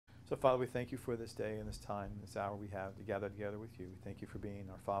So, Father, we thank you for this day and this time, this hour we have to gather together with you. We thank you for being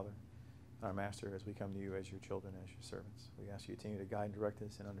our Father, our Master, as we come to you as your children, as your servants. We ask you to continue to guide and direct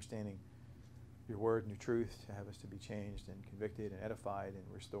us in understanding your word and your truth, to have us to be changed and convicted and edified and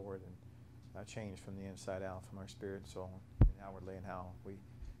restored and changed from the inside out, from our spirit and soul and outwardly, and how we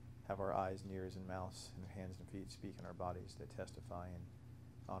have our eyes and ears and mouths and hands and feet speak in our bodies that testify and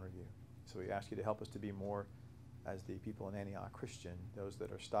honor you. So we ask you to help us to be more as the people in Antioch Christian, those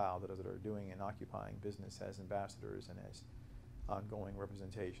that are styled, those that are doing and occupying business as ambassadors and as ongoing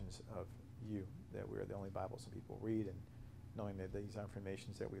representations of you, that we're the only Bible some people read, and knowing that these are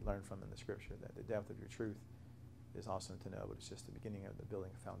informations that we learn from in the Scripture, that the depth of your truth is awesome to know, but it's just the beginning of the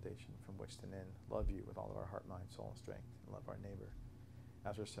building a foundation from which to then love you with all of our heart, mind, soul, and strength, and love our neighbor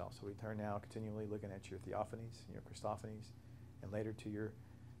as ourselves. So we turn now continually looking at your theophanies and your Christophanies, and later to your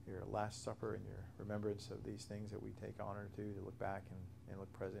Last Supper and your remembrance of these things that we take honor to look back and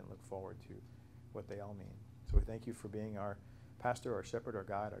look present and look forward to what they all mean. So we thank you for being our pastor, our shepherd, our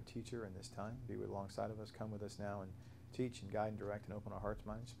guide, our teacher in this time. Be alongside of us. Come with us now and teach and guide and direct and open our hearts,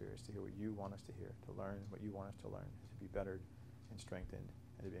 minds, and spirits to hear what you want us to hear, to learn what you want us to learn, to be bettered and strengthened,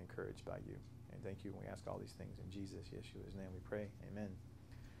 and to be encouraged by you. And thank you, and we ask all these things in Jesus, Yeshua's name we pray. Amen.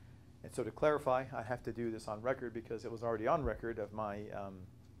 And so to clarify, I have to do this on record because it was already on record of my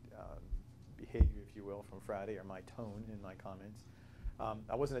behavior, if you will, from Friday, or my tone in my comments.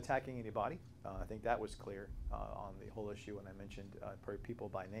 I wasn't attacking anybody. I think that was clear on the whole issue when I mentioned people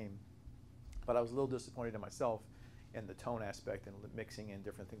by name. But I was a little disappointed in myself in the tone aspect and mixing in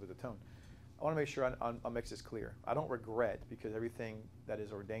different things with the tone. I want to make sure I'll make this clear. I don't regret, because everything that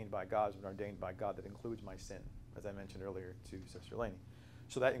is ordained by God has been ordained by God. That includes my sin, as I mentioned earlier to Sister Laney.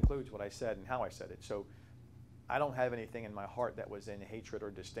 So that includes what I said and how I said it. So I don't have anything in my heart that was in hatred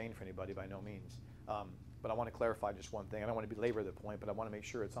or disdain for anybody, by no means. But I want to clarify just one thing. I don't want to belabor the point, but I want to make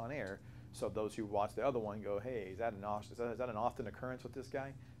sure it's on air, so those who watch the other one go, hey, is that an often occurrence with this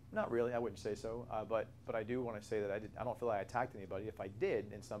guy? Not really, I wouldn't say so. But I do want to say that I don't feel like I attacked anybody. If I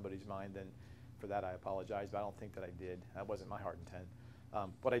did in somebody's mind, then for that I apologize, but I don't think that I did. That wasn't my heart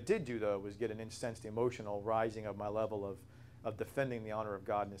intent. What I did do, though, was get an incensed emotional rising of my level of defending the honor of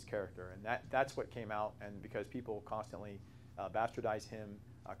God and his character. And that's what came out, and because people constantly bastardize him,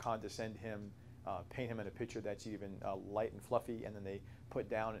 condescend him, paint him in a picture that's even light and fluffy, and then they put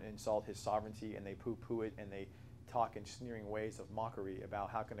down and insult his sovereignty, and they poo-poo it, and they talk in sneering ways of mockery about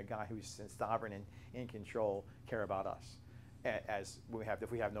how can a guy who's sovereign and in control care about us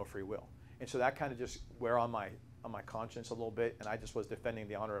if we have no free will. And so that kind of just wear on my conscience a little bit, and I just was defending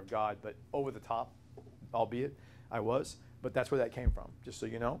the honor of God, but over the top, albeit I was. But that's where that came from, just so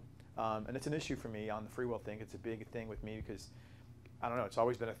you know. And it's an issue for me on the free will thing. It's a big thing with me because, I don't know, it's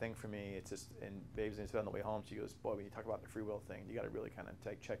always been a thing for me. It's just, and Babe's said on the way home, she goes, boy, when you talk about the free will thing, you got to really kind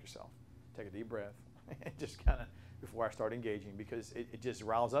of check yourself. Take a deep breath, and just kind of, before I start engaging, because it just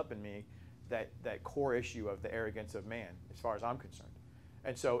riles up in me that core issue of the arrogance of man, as far as I'm concerned.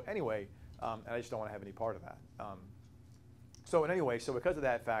 And so anyway, and I just don't want to have any part of that. So because of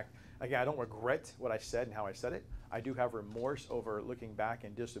that fact, again, I don't regret what I said and how I said it. I do have remorse over looking back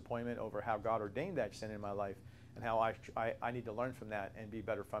and disappointment over how God ordained that sin in my life, and how I need to learn from that and be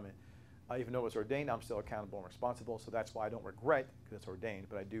better from it. Even though it was ordained, I'm still accountable and responsible, so that's why I don't regret, because it's ordained,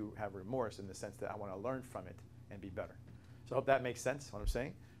 but I do have remorse in the sense that I want to learn from it and be better. So I hope that makes sense, what I'm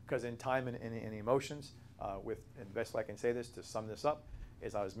saying, because in time and in emotions, and the best way I can say this, to sum this up,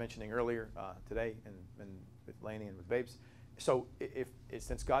 as I was mentioning earlier today and with Laney and with Babes. So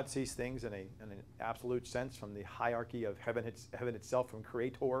since God sees things in an absolute sense from the hierarchy of heaven itself, from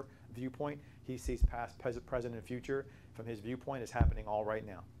creator viewpoint, he sees past, present, and future from his viewpoint is happening all right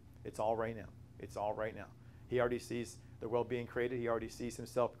now. It's all right now. It's all right now. He already sees the world being created. He already sees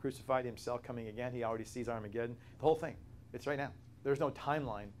himself crucified, himself coming again. He already sees Armageddon. The whole thing. It's right now. There's no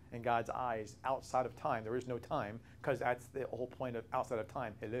timeline in God's eyes outside of time. There is no time, because that's the whole point of outside of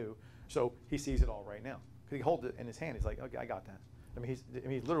time. Hello. So he sees it all right now. He holds it in his hand. He's like, okay, I got that. I mean,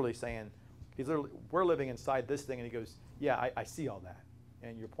 he's literally saying, we're living inside this thing, and he goes, yeah, I see all that.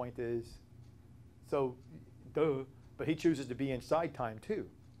 And your point is, so, duh. But he chooses to be inside time too,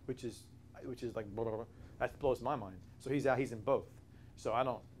 which is like, blah, blah, blah. That blows my mind. So he's in both. So I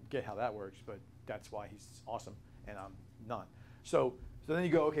don't get how that works, but that's why he's awesome, and I'm not. So then you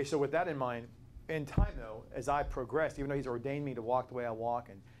go, okay, so with that in mind, in time though, as I progressed, even though he's ordained me to walk the way I walk,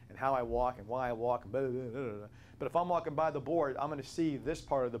 and how I walk and why I walk, and blah, blah, blah, blah. But if I'm walking by the board, I'm going to see this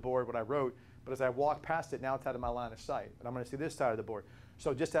part of the board, what I wrote, but as I walk past it, now it's out of my line of sight, and I'm going to see this side of the board.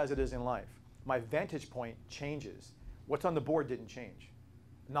 So just as it is in life, my vantage point changes. What's on the board didn't change.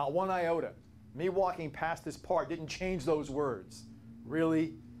 Not one iota. Me walking past this part didn't change those words.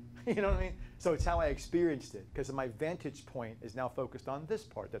 Really? You know what I mean? So it's how I experienced it, because my vantage point is now focused on this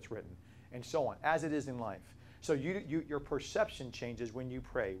part that's written, and so on, as it is in life. So your perception changes when you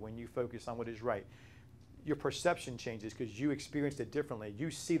pray, when you focus on what is right. Your perception changes because you experienced it differently.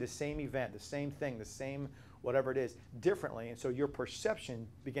 You see the same event, the same thing, the same whatever it is differently, and so your perception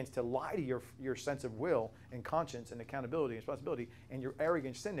begins to lie to your sense of will and conscience and accountability and responsibility and your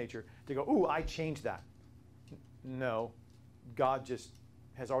arrogant sin nature to go, ooh, I changed that. No, God just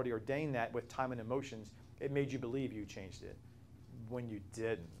has already ordained that with time and emotions. It made you believe you changed it when you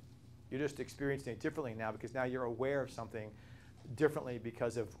didn't. You're just experiencing it differently now because now you're aware of something differently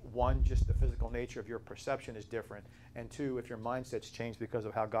because of, one, just the physical nature of your perception is different, and two, if your mindset's changed because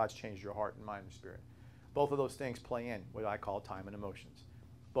of how God's changed your heart and mind and spirit. Both of those things play in what I call time and emotions.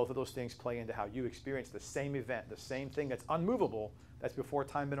 Both of those things play into how you experience the same event, the same thing that's unmovable, that's before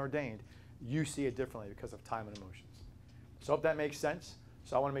time been ordained. You see it differently because of time and emotions. So I hope that makes sense.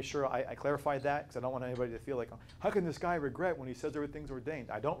 So I want to make sure I clarified that, because I don't want anybody to feel like, how can this guy regret when he says everything's ordained?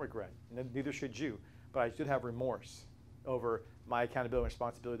 I don't regret, and neither should you, but I should have remorse over my accountability and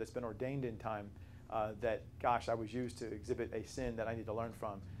responsibility that's been ordained in time, that, gosh, I was used to exhibit a sin that I need to learn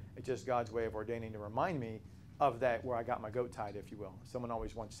from. It's just God's way of ordaining to remind me of that, where I got my goat tied, if you will. Someone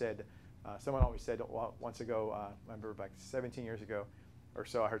always said once ago, I remember back 17 years ago or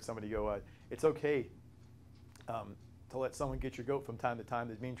so, I heard somebody go, it's okay to let someone get your goat from time to time.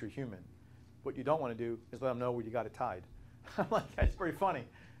 That means you're human. What you don't want to do is let them know where you got it tied. I'm like, that's pretty funny.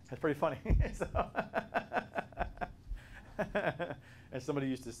 That's pretty funny. And somebody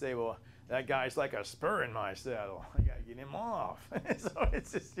used to say, well, that guy's like a spur in my saddle. I got to get him off. So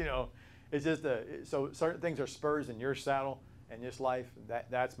it's just, so certain things are spurs in your saddle and this life.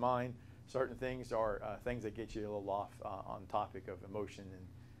 That's mine. Certain things are things that get you a little off on topic of emotion and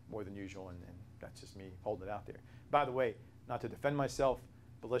more than usual, and that's just me holding it out there. By the way, not to defend myself,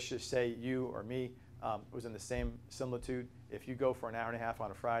 but let's just say you or me was in the same similitude. If you go for an hour and a half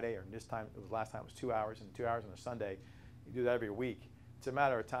on a Friday, or this time, last time it was 2 hours, and 2 hours on a Sunday, you do that every week. It's a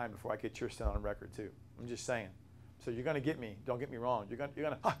matter of time before I get your sin on record too. I'm just saying. So you're going to get me. Don't get me wrong. You're going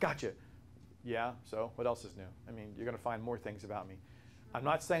to, gotcha. Yeah, so what else is new? I mean, you're going to find more things about me. I'm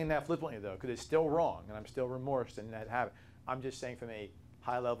not saying that flippantly, though, because it's still wrong, and I'm still remorsed in that habit. I'm just saying from a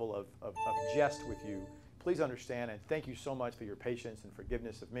high level of jest with you, please understand, and thank you so much for your patience and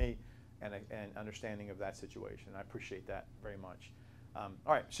forgiveness of me and understanding of that situation. I appreciate that very much. All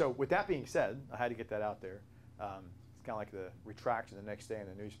right, so with that being said, I had to get that out there. It's kind of like the retraction the next day in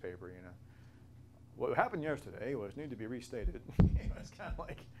the newspaper, What happened yesterday was need to be restated. It's kind of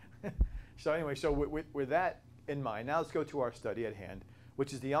like, so anyway, so with that in mind, now let's go to our study at hand,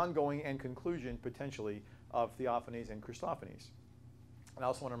 which is the ongoing and conclusion, potentially, of Theophanies and Christophanies. And I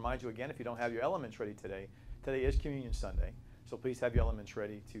also want to remind you again, if you don't have your elements ready today is Communion Sunday, so please have your elements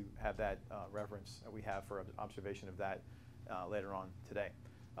ready to have that reference we have for observation of that later on today.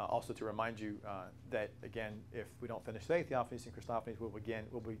 Also to remind you that, again, if we don't finish today, Theophanies and Christophanies,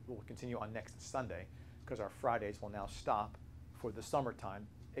 we'll continue on next Sunday, because our Fridays will now stop for the summertime,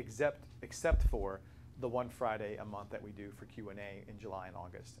 except for the one Friday a month that we do for Q&A in July and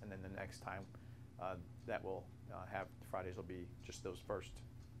August. And then the next time that we'll have Fridays will be just those first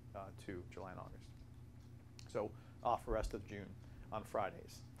 2, July and August. So off the rest of June on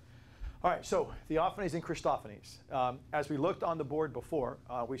Fridays. All right, so Theophanies and Christophanies. As we looked on the board before,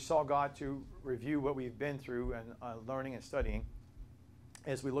 we saw God to review what we've been through and learning and studying.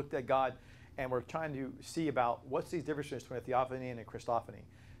 As we looked at God, and we're trying to see about what's these differences between a theophany and a Christophany.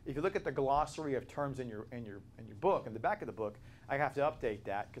 If you look at the glossary of terms in your book, in the back of the book, I have to update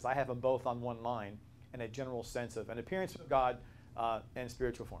that because I have them both on one line in a general sense of an appearance of God and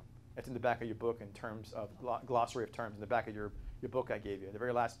spiritual form. It's in the back of your book in terms of glossary of terms in the back of your book I gave you. The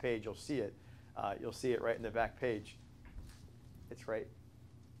very last page, you'll see it. You'll see it right in the back page. It's right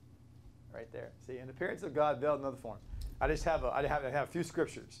there. See, an appearance of God veiled in another form. I have a few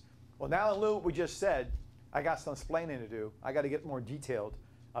scriptures. Well, now in lieu of what we just said, I got some explaining to do. I got to get more detailed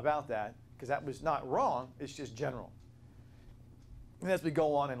about that, because that was not wrong. It's just general. And as we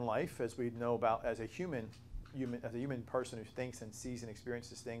go on in life, as we know about as a human person who thinks and sees and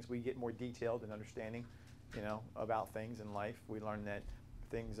experiences things, we get more detailed in understanding, about things in life. We learn that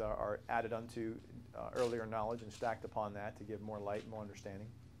things are added unto earlier knowledge and stacked upon that to give more light, more understanding,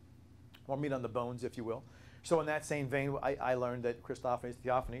 more meat on the bones, if you will. So in that same vein, I learned that Christophanies,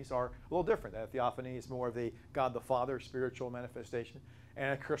 Theophanies are a little different. That a theophany is more of the God the Father spiritual manifestation,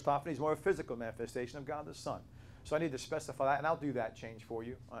 and a Christophany is more of a physical manifestation of God the Son. So I need to specify that, and I'll do that change for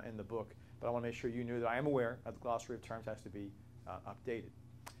you in the book. But I want to make sure you knew that I am aware that the glossary of terms has to be updated.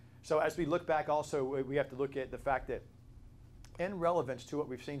 So as we look back also, we have to look at the fact that in relevance to what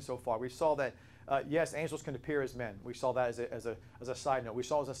we've seen so far, we saw that, yes, angels can appear as men. We saw that as a side note. We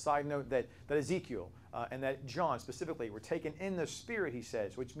saw as a side note that Ezekiel and that John specifically were taken in the spirit, he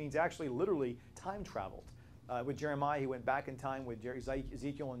says, which means actually literally time traveled. With Jeremiah, he went back in time. With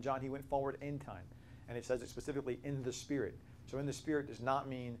Ezekiel and John, he went forward in time. And it says it specifically in the spirit. So in the spirit does not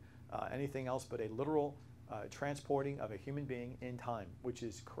mean anything else but a literal transporting of a human being in time, which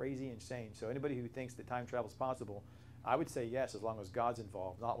is crazy insane. So anybody who thinks that time travel is possible, I would say yes, as long as God's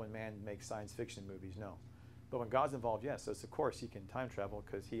involved, not when man makes science fiction movies, no. But when God's involved, yes, so of course he can time travel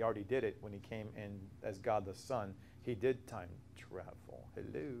because he already did it when he came in as God the Son. He did time travel.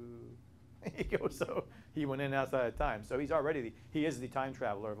 Hello. He goes, so he went in outside of time. So he is the time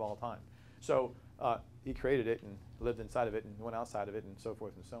traveler of all time. So he created it and lived inside of it and went outside of it and so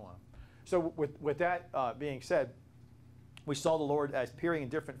forth and so on. So with that being said, we saw the Lord as appearing in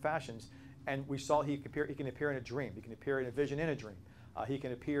different fashions, and we saw he can appear in a dream. He can appear in a vision in a dream. He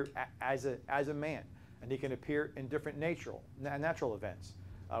can appear as a man, and he can appear in different natural events.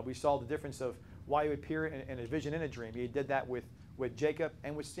 We saw the difference of why he would appear in a vision in a dream. He did that with Jacob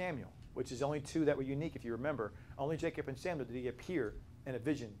and with Samuel, which is only two that were unique, if you remember. Only Jacob and Samuel did he appear in a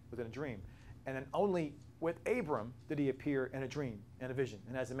vision within a dream. And then only with Abram did he appear in a dream, in a vision,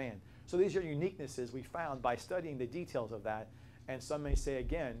 and as a man. So these are uniquenesses we found by studying the details of that. And some may say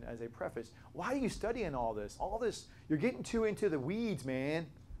again, as a preface, why are you studying all this? All this, you're getting too into the weeds, man.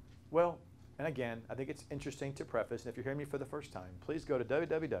 Well, and again, I think it's interesting to preface, and if you're hearing me for the first time, please go to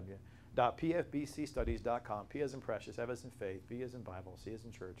www.pfbcstudies.com. P as in precious, F as in faith, B as in Bible, C as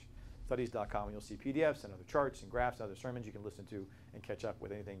in church, studies.com, and you'll see PDFs and other charts and graphs and other sermons you can listen to and catch up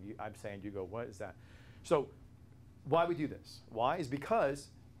with anything I'm saying. You go, what is that? So why we do this? Why is because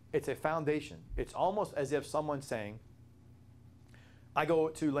it's a foundation. It's almost as if someone's saying, I go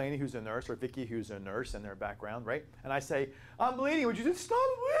to Lainey, who's a nurse, or Vicky, who's a nurse, in their background, right? And I say, I'm bleeding. Would you just stop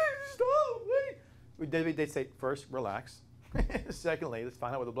bleeding? Stop bleeding. They'd say, first, relax. Secondly, let's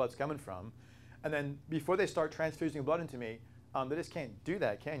find out where the blood's coming from. And then before they start transfusing blood into me, they just can't do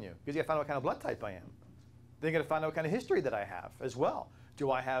that, can you? Because you got to find out what kind of blood type I am. Then you got to find out what kind of history that I have as well.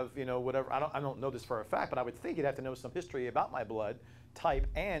 Do I have, whatever? I don't know this for a fact, but I would think you'd have to know some history about my blood type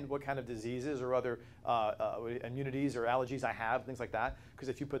and what kind of diseases or other immunities or allergies I have, things like that. Because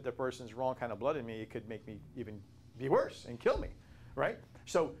if you put the person's wrong kind of blood in me, it could make me even be worse and kill me, right?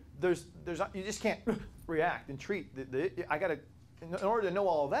 So you just can't react and treat. I got to, in order to know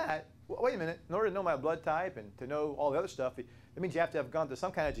all of that. Wait a minute. In order to know my blood type and to know all the other stuff, it means you have to have gone to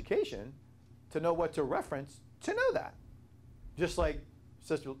some kind of education to know what to reference to know that. Just like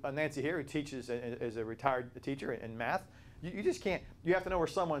Sister Nancy here, who teaches as a retired teacher in math. You just can't, you have to know where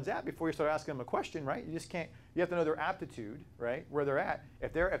someone's at before you start asking them a question, right? You just can't, you have to know their aptitude, right? Where they're at.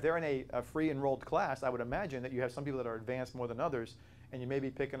 If they're in a free enrolled class, I would imagine that you have some people that are advanced more than others, and you may be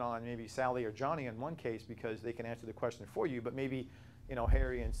picking on maybe Sally or Johnny in one case because they can answer the question for you, but maybe,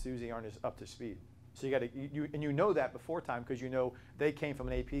 Harry and Susie aren't as up to speed. So you got to, you know that before time because you know they came from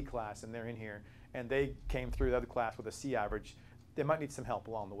an AP class and they're in here, and they came through the other class with a C average. They might need some help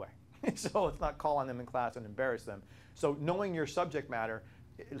along the way. So let's not call on them in class and embarrass them. So knowing your subject matter,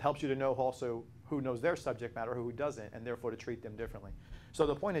 it helps you to know also who knows their subject matter, who doesn't, and therefore to treat them differently. So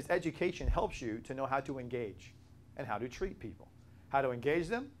the point is education helps you to know how to engage and how to treat people, how to engage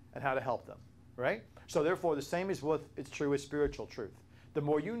them and how to help them, right? So therefore the same is what it's true with spiritual truth. The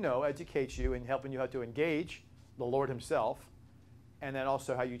more you know educates you in helping you how to engage the Lord himself, and then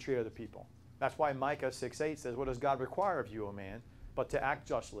also how you treat other people. That's why Micah 6:8 says, what does God require of you, O man, but to act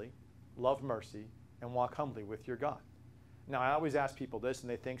justly, love mercy, and walk humbly with your God. Now, I always ask people this, and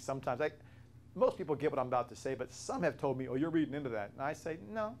they think sometimes, most people get what I'm about to say, but some have told me, oh, you're reading into that. And I say,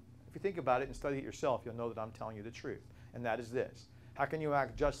 no. If you think about it and study it yourself, you'll know that I'm telling you the truth. And that is this. How can you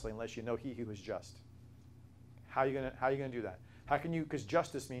act justly unless you know he who is just? How are you gonna do that? How can you, because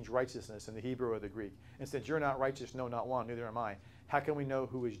justice means righteousness in the Hebrew or the Greek. And since you're not righteous, no, not one, neither am I. How can we know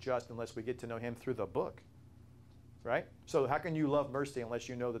who is just unless we get to know him through the book? Right? So how can you love mercy unless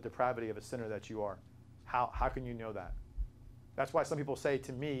you know the depravity of a sinner that you are? How can you know that? That's why some people say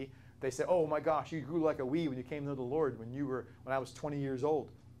to me, they say, oh my gosh, you grew like a weed when you came to the Lord when I was 20 years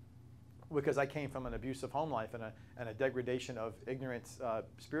old. Because I came from an abusive home life and a degradation of ignorant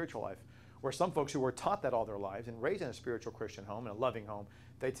spiritual life. Where some folks who were taught that all their lives and raised in a spiritual Christian home, in a loving home,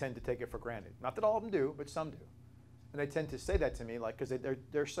 they tend to take it for granted. Not that all of them do, but some do. And they tend to say that to me because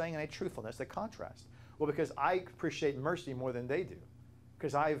they're saying in a truthfulness, a contrast. Well, because I appreciate mercy more than they do.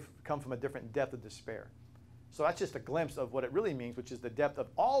 Because I've come from a different depth of despair. So that's just a glimpse of what it really means, which is the depth of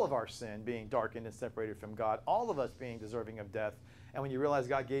all of our sin being darkened and separated from God, all of us being deserving of death. And when you realize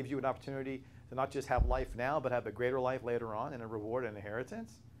God gave you an opportunity to not just have life now, but have a greater life later on and a reward and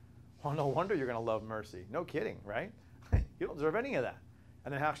inheritance? Well, no wonder you're going to love mercy. No kidding, right? You don't deserve any of that.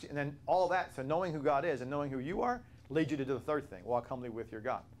 And then all that, so knowing who God is and knowing who you are, leads you to do the third thing, walk humbly with your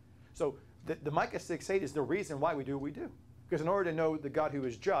God. So the Micah 6:8 is the reason why we do what we do. Because in order to know the God who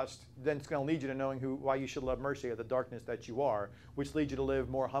is just, then it's going to lead you to knowing why you should love mercy at the darkness that you are, which leads you to live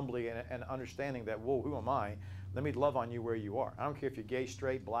more humbly and understanding that, whoa, who am I? Let me love on you where you are. I don't care if you're gay,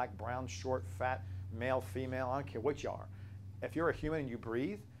 straight, black, brown, short, fat, male, female. I don't care what you are. If you're a human and you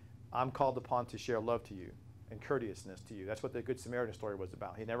breathe, I'm called upon to share love to you and courteousness to you. That's what the Good Samaritan story was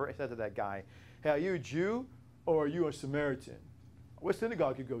about. He never said to that guy, hey, are you a Jew or are you a Samaritan? What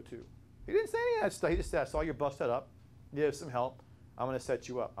synagogue you go to? He didn't say any of that stuff. He just said, I saw you busted up. You have some help. I'm going to set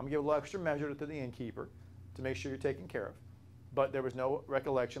you up. I'm going to give a little extra measure to the innkeeper to make sure you're taken care of. But there was no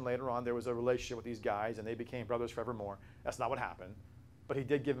recollection later on. There was a relationship with these guys, and they became brothers forevermore. That's not what happened. But he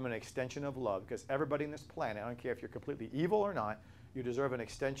did give him an extension of love, because everybody in this planet, I don't care if you're completely evil or not, you deserve an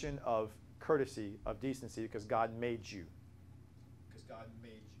extension of courtesy, of decency, because God made you. Because God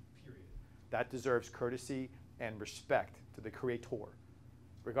made you, period. That deserves courtesy and respect to the Creator.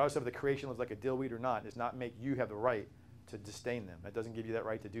 Regardless of the creation looks like a dillweed or not, does not make you have the right to disdain them. That doesn't give you that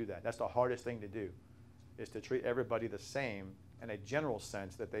right to do that. That's the hardest thing to do, is to treat everybody the same in a general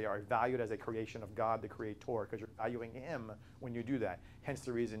sense, that they are valued as a creation of God, the Creator, because you're valuing Him when you do that. Hence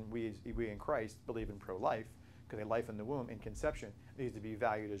the reason we in Christ believe in pro-life, because a life in the womb, in conception, needs to be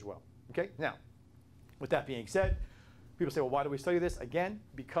valued as well. Okay? Now, with that being said, people say, well, why do we study this? Again,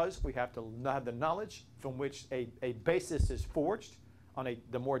 because we have to have the knowledge from which a basis is forged.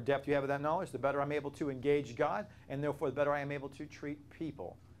 The more depth you have of that knowledge, the better I'm able to engage God, and therefore the better I am able to treat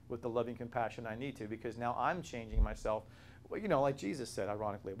people with the loving compassion I need to, because now I'm changing myself. Well, you know, like Jesus said,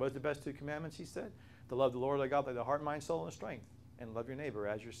 ironically, what is the best two commandments, he said? To love the Lord thy God with the heart, mind, soul, and strength, and love your neighbor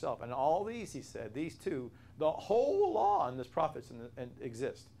as yourself. And all these, he said, these two, the whole law and the prophets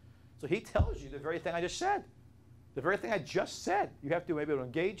exist. So he tells you the very thing I just said. The very thing I just said. You have to be able to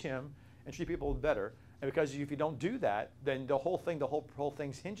engage him and treat people better. And because if you don't do that, then the whole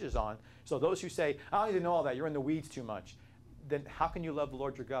thing hinges on. So those who say, I don't need to know all that, you're in the weeds too much, then how can you love the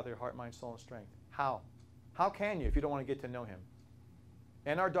Lord your God with your heart, mind, soul, and strength? How? How can you if you don't want to get to know him?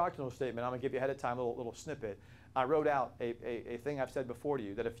 In our doctrinal statement, I'm going to give you ahead of time a little snippet. I wrote out a thing I've said before to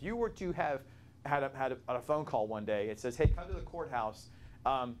you, that if you were to have had a phone call one day, it says, hey, come to the courthouse,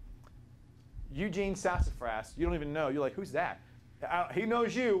 Eugene Sassafras, you don't even know. You're like, who's that? He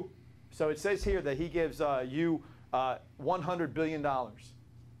knows you. So it says here that he gives you $100 billion.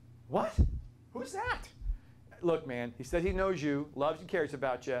 What? Who's that? Look, man, he said he knows you, loves you, cares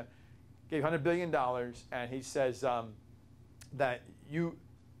about you, gave $100 billion, and he says that you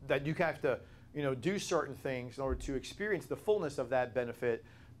have to, do certain things in order to experience the fullness of that benefit,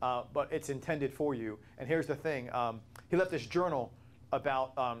 but it's intended for you. And here's the thing. He left this journal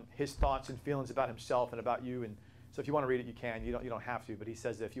about his thoughts and feelings about himself and about you. And so if you want to read it, you can. You don't have to. But he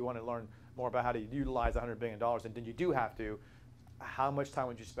says that if you want to learn more about how to utilize $100 billion, and then you do have to, how much time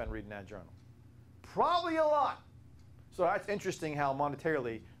would you spend reading that journal? Probably a lot. So that's interesting how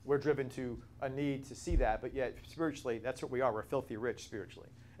monetarily we're driven to a need to see that, but yet spiritually, that's what we are. We're filthy rich spiritually.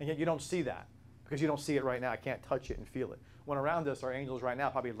 And yet you don't see that because you don't see it right now. I can't touch it and feel it. When around us are angels right now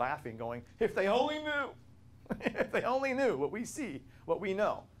probably laughing, going, if they only knew. If they only knew what we see, what we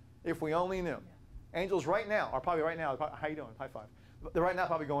know. If we only knew. Angels right now are probably how you doing? High five. They're right now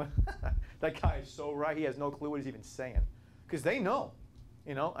probably going, that guy is so right. He has no clue what he's even saying. Because they know,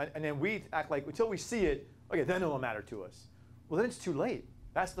 and then we act like until we see it, okay, then it will matter to us. Well, then it's too late.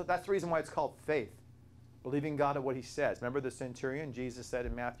 That's the reason why it's called faith. Believing God at what he says. Remember the centurion, Jesus said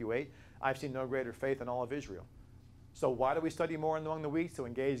in Matthew 8, I've seen no greater faith in all of Israel. So why do we study more among the weeks? To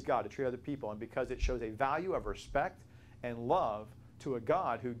engage God, to treat other people, and because it shows a value of respect and love to a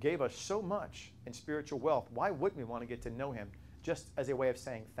God who gave us so much in spiritual wealth. Why wouldn't we want to get to know him just as a way of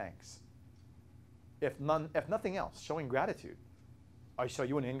saying thanks? If nothing else, showing gratitude. So are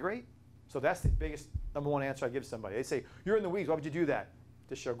you an ingrate? So that's the biggest number one answer I give somebody. They say, you're in the weeds, why would you do that?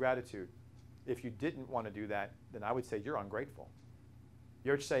 To show gratitude. If you didn't want to do that, then I would say you're ungrateful.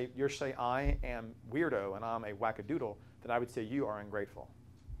 You're say I am weirdo and I'm a wackadoodle, then I would say you are ungrateful.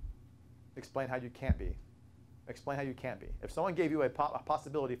 Explain how you can't be. Explain how you can't be. If someone gave you a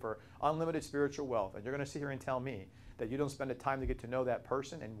possibility for unlimited spiritual wealth, and you're going to sit here and tell me that you don't spend the time to get to know that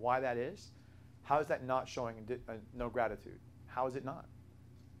person and why that is, how is that not showing no gratitude? How is it not?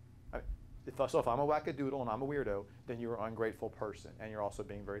 So if I'm a wackadoodle and I'm a weirdo, then you're an ungrateful person, and you're also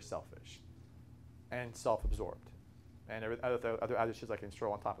being very selfish and self-absorbed. And other attitudes I can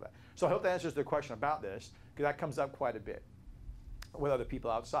throw on top of that. So I hope that answers the question about this, because that comes up quite a bit with other people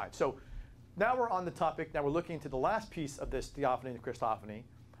outside. So now we're on the topic, now we're looking to the last piece of this theophany and Christophany,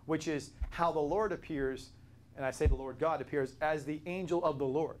 which is how the Lord appears, and I say the Lord God appears as the angel of the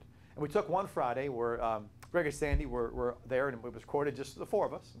Lord. And we took one Friday where Greg and Sandy were there, and it was recorded just the four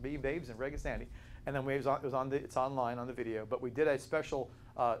of us, me, Babes, and Greg and Sandy. And then it's online on the video, but we did a special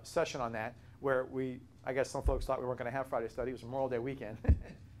session on that where I guess some folks thought we weren't going to have Friday study. It was Memorial Day weekend.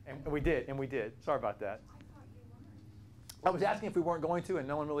 and we did. Sorry about that. I was asking if we weren't going to, and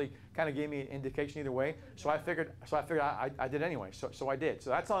no one really kind of gave me an indication either way. So I figured I did anyway. So I did. So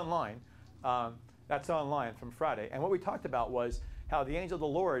that's online. That's online from Friday. And what we talked about was how the angel of the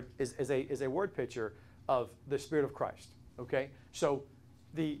Lord is a word picture of the Spirit of Christ. Okay. So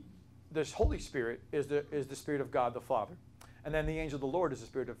this Holy Spirit is the Spirit of God the Father, and then the angel of the Lord is the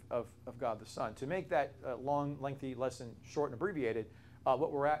Spirit of God the Son. To make that long, lengthy lesson short and abbreviated,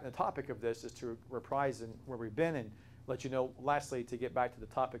 what we're at in the topic of this is to reprise where we've been and let you know, lastly, to get back to the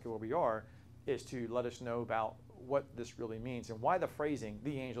topic of where we are, is to let us know about what this really means and why the phrasing,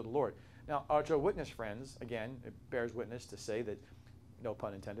 the angel of the Lord. Now, our Jehovah's Witness friends, again, it bears witness to say that, no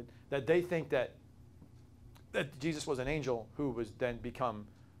pun intended, that they think that Jesus was an angel who was then became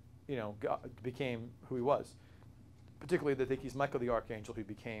who he was. Particularly, they think he's Michael the Archangel who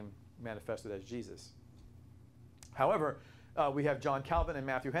became manifested as Jesus. However, we have John Calvin and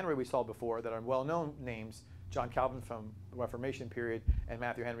Matthew Henry we saw before that are well-known names. John Calvin from the Reformation period and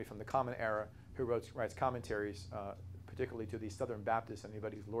Matthew Henry from the Common Era, who writes commentaries, particularly to the Southern Baptists,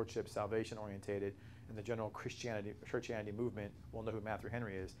 anybody who's lordship, salvation orientated, and the general Christianity movement will know who Matthew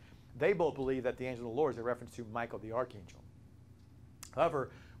Henry is. They both believe that the angel of the Lord is a reference to Michael the Archangel.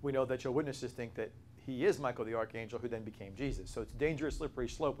 However, we know that Jehovah's Witnesses think that he is Michael the Archangel who then became Jesus. So it's a dangerous, slippery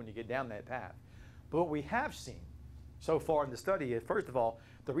slope when you get down that path. But what we have seen so far in the study is, first of all,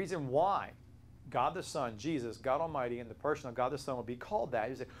 the reason why God the Son, Jesus, God Almighty, and the person of God the Son will be called that.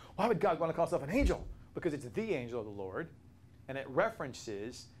 You say, why would God want to call himself an angel? Because it's the angel of the Lord. And it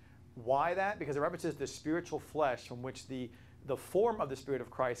references, why that? Because it references the spiritual flesh from which the form of the Spirit of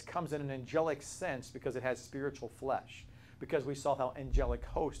Christ comes in an angelic sense because it has spiritual flesh. Because we saw how angelic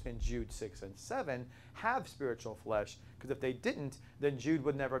hosts in Jude 6 and 7 have spiritual flesh. Because if they didn't, then Jude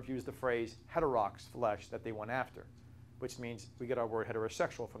would never have used the phrase heterox flesh that they went after. Which means we get our word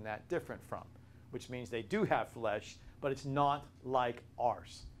heterosexual from that, different from. Which means they do have flesh, but it's not like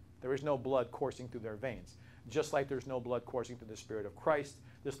ours. There is no blood coursing through their veins. Just like there's no blood coursing through the Spirit of Christ,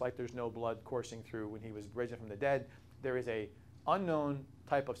 just like there's no blood coursing through when he was risen from the dead, there is a unknown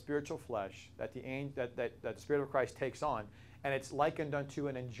type of spiritual flesh that the Spirit of Christ takes on, and it's likened unto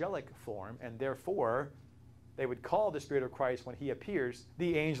an angelic form, and therefore they would call the Spirit of Christ when he appears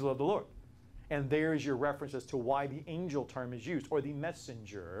the angel of the Lord. And there's your reference as to why the angel term is used, or the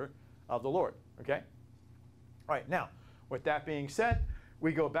messenger of the Lord. Okay? All right, now, with that being said,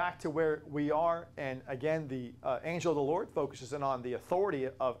 we go back to where we are, and again, the angel of the Lord focuses in on the authority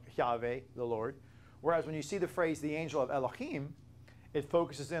of Yahweh, the Lord, whereas when you see the phrase the angel of Elohim, it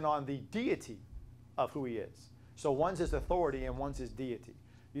focuses in on the deity of who he is. So one's his authority and one's his deity,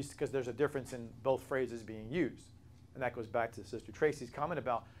 because there's a difference in both phrases being used. And that goes back to Sister Tracy's comment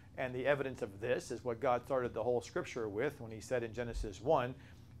about, and the evidence of this is what God started the whole scripture with when he said in Genesis 1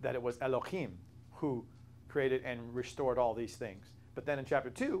 that it was Elohim who created and restored all these things. But then in chapter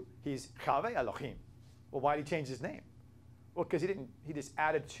 2, he's Yahweh Elohim. Well, why did he change his name? Well, because he just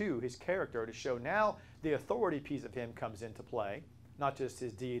added to his character to show now the authority piece of him comes into play, not just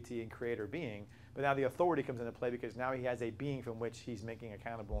his deity and creator being, but now the authority comes into play because now he has a being from which he's making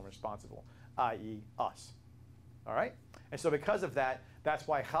accountable and responsible, i.e. us. All right? And so because of that, that's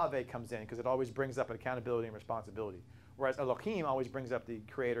why Yahweh comes in, because it always brings up an accountability and responsibility. Whereas Elohim always brings up the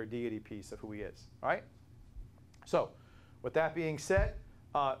creator deity piece of who he is. All right? So, with that being said,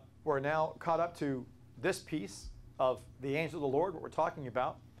 we're now caught up to this piece of the angel of the Lord, what we're talking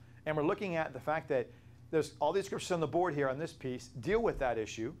about. And we're looking at the fact that there's all these scriptures on the board here on this piece deal with that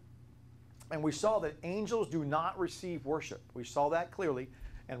issue. And we saw that angels do not receive worship. We saw that clearly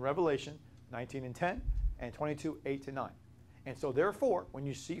in Revelation 19 and 10 and 22, 8 to 9. And so therefore, when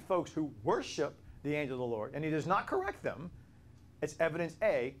you see folks who worship the angel of the Lord, and he does not correct them, it's evidence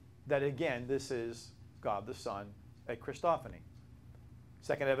A, that again, this is God the Son, a Christophany.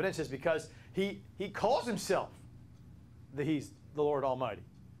 Second evidence is because he calls himself that he's the Lord Almighty.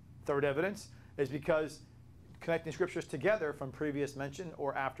 Third evidence is because connecting scriptures together from previous mention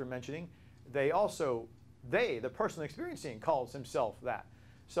or after mentioning, the person experiencing calls himself that.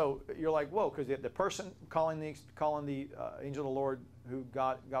 So you're like, whoa, because the person calling the angel of the Lord, who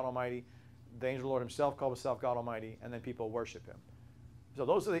God Almighty, the angel of the Lord himself called himself God Almighty, and then people worship him. So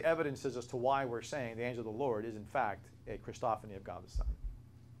those are the evidences as to why we're saying the angel of the Lord is in fact a Christophany of God the Son.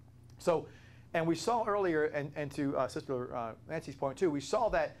 So And we saw earlier, and to Sister Nancy's point too, we saw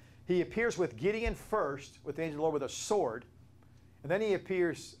that he appears with Gideon first, with the angel of the Lord with a sword. And then he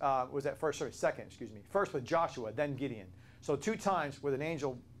appears, was that first, sorry, second, excuse me. First with Joshua, then Gideon. So 2 times where an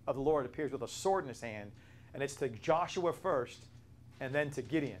angel of the Lord appears with a sword in his hand, and it's to Joshua first, and then to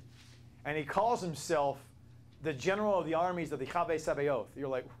Gideon. And he calls himself the general of the armies of the Chavei Sabaoth. You're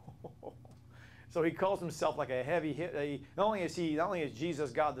like, whoa. So he calls himself like a heavy hit. Not only is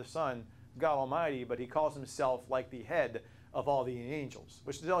Jesus God the Son, God Almighty, but he calls himself like the head of all the angels,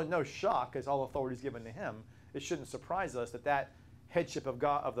 which is no shock because all authority is given to him. It shouldn't surprise us that that headship of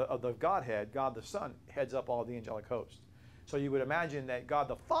God, of the Godhead, God the Son, heads up all the angelic host. So you would imagine that God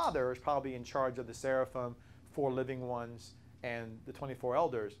the Father is probably in charge of the seraphim, 4 living ones, and the 24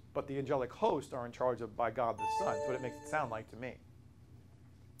 elders, but the angelic hosts are in charge of by God the Son. That's what it makes it sound like to me.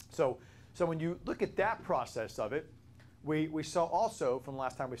 So when you look at that process of it, we saw also from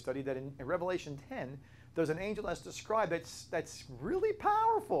last time we studied that in Revelation 10, there's an angel that's described that's really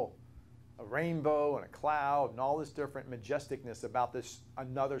powerful. A rainbow and a cloud and all this different majesticness about this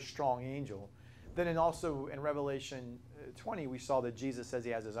another strong angel. Then also in Revelation 20, we saw that Jesus says he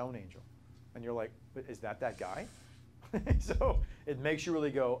has his own angel. And you're like, is that guy? So it makes you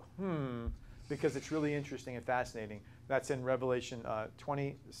really go, because it's really interesting and fascinating. That's in Revelation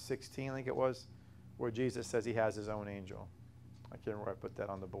 20:16, I think it was, where Jesus says he has his own angel. I can't remember where I put that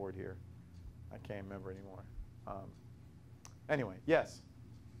on the board here. I can't remember anymore. Anyway, yes?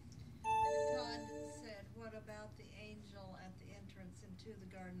 Todd said, what about the angel at the entrance into the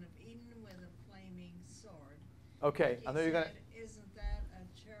Garden of Eden with a flaming sword? Okay, I know you're going to... Isn't that a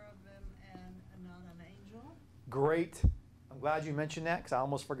cherubim and not an angel? Great. I'm glad you mentioned that because I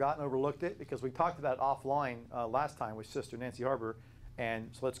almost forgot and overlooked it because we talked about it offline last time with Sister Nancy Harbor. And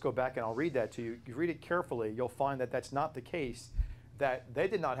so let's go back and I'll read that to you. If you read it carefully, you'll find that that's not the case, that they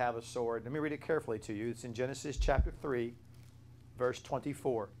did not have a sword. Let me read it carefully to you. It's in Genesis chapter 3, verse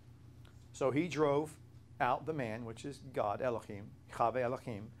 24. So he drove out the man, which is God, Elohim, Chavei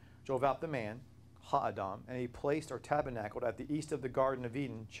Elohim, drove out the man, Ha'adam, and he placed or tabernacled at the east of the Garden of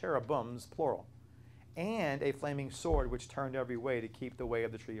Eden, cherubims, plural, and a flaming sword which turned every way to keep the way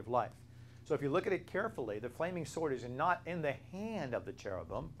of the tree of life. So if you look at it carefully, the flaming sword is not in the hand of the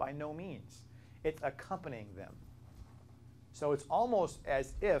cherubim, by no means. It's accompanying them. So it's almost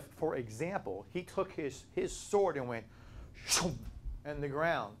as if, for example, he took his sword and went shoom, in the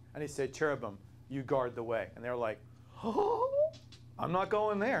ground, and he said, cherubim, you guard the way. And they're like, oh, I'm not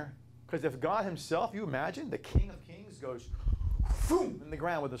going there. Because if God himself, you imagine, the King of Kings goes boom, in the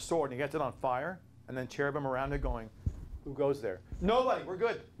ground with a sword and he gets it on fire, and then cherubim around it going, who goes there? Nobody. We're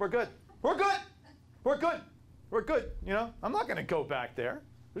good. We're good. We're good. We're good. We're good. You know, I'm not going to go back there.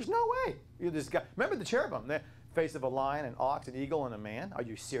 There's no way. You this guy. Remember the cherubim, the face of a lion, an ox, an eagle, and a man. Are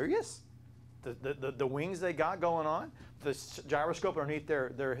you serious? The wings they got going on, the gyroscope underneath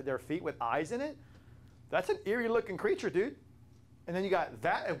their feet with eyes in it. That's an eerie looking creature, dude. And then you got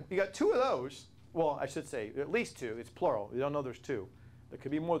that. You got 2 of those. Well, I should say at least 2. It's plural. You don't know there's 2. There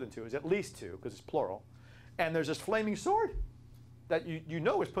could be more than 2. It's at least 2 because it's plural. And there's this flaming sword that you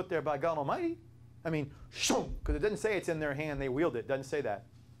know is put there by God Almighty. I mean, shoom, because it doesn't say it's in their hand. They wield it. It doesn't say that.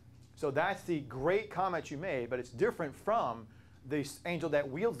 So that's the great comment you made, but it's different from the angel that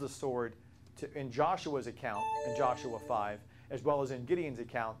wields the sword in Joshua's account in Joshua 5, as well as in Gideon's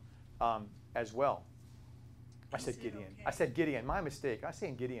account as well. I said Gideon. Okay. I said Gideon. My mistake. I was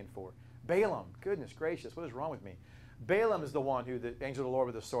saying Gideon for. Balaam. Goodness gracious. What is wrong with me? Balaam is the one who the angel of the Lord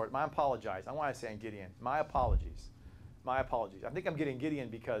with the sword. I apologize. I want to say Gideon. My apologies. My apologies. I think I'm getting Gideon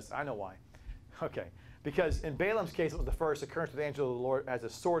because I know why. Okay. Because in Balaam's case, it was the first occurrence with the angel of the Lord as a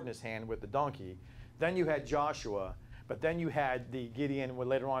sword in his hand with the donkey. Then you had Joshua. But then you had the Gideon where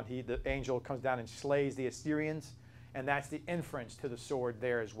later on the angel comes down and slays the Assyrians. And that's the inference to the sword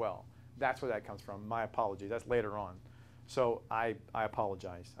there as well. That's where that comes from. My apologies. That's later on. So I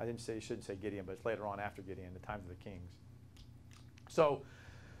apologize. I shouldn't say Gideon, but it's later on after Gideon, the times of the kings. So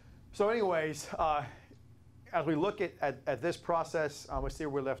anyways, as we look at this process, we'll see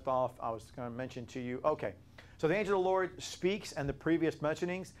where we left off. I was going to mention to you. Okay. So the angel of the Lord speaks and the previous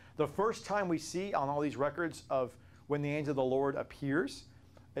mentionings. The first time we see on all these records of when the angel of the Lord appears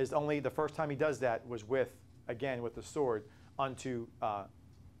is only the first time he does that was with the sword unto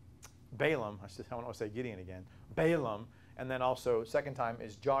Balaam. I don't want to say Gideon again. Balaam. And then also second time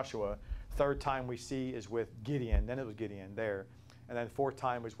is Joshua. Third time we see is with Gideon. Then it was Gideon there. And then fourth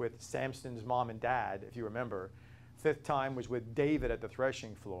time was with Samson's mom and dad, if you remember. Fifth time was with David at the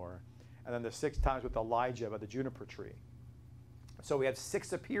threshing floor. And then the 6th time was with Elijah by the juniper tree. So we have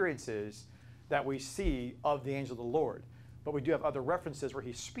 6 appearances that we see of the angel of the Lord. But we do have other references where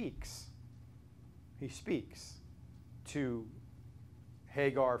he speaks. he speaks to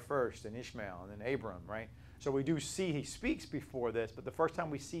Hagar first and Ishmael and then Abram, right? So we do see he speaks before this, but the first time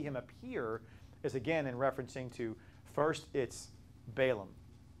we see him appear is again in referencing to first it's Balaam,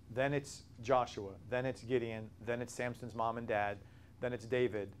 then it's Joshua, then it's Gideon, then it's Samson's mom and dad, then it's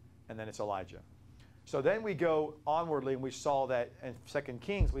David, and then it's Elijah. So then we go onwardly, and we saw that in 2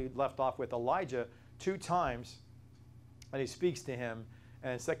 Kings we left off with Elijah 2 times, and he speaks to him.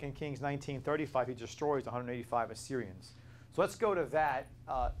 And in 2 Kings 19:35, he destroys 185 Assyrians. So let's go to that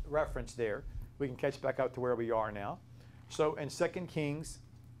reference there. We can catch back up to where we are now. So in 2 Kings,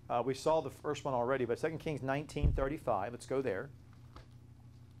 we saw the first one already, but 2 Kings 19:35, let's go there.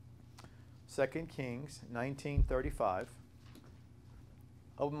 2 Kings 19:35.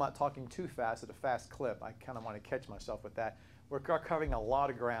 I hope I'm not talking too fast at a fast clip. I kind of want to catch myself with that. We're covering a lot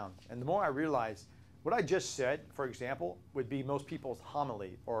of ground. And the more I realize, what I just said, for example, would be most people's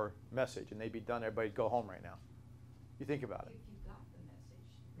homily or message, and they'd be done, everybody'd go home right now. You think about it. If you got the message.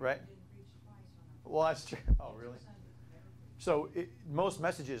 Right? You didn't preach twice on a Well, that's true. Oh, really? So most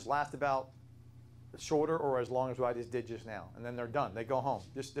messages last about shorter or as long as what I just did just now, and then they're done. They go home.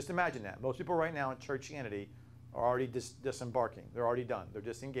 Just imagine that. Most people right now in Churchianity are already disembarking. They're already done. They're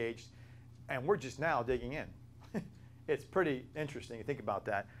disengaged, and we're just now digging in. It's pretty interesting to think about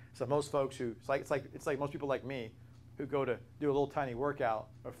that. So most folks who it's like most people like me who go to do a little tiny workout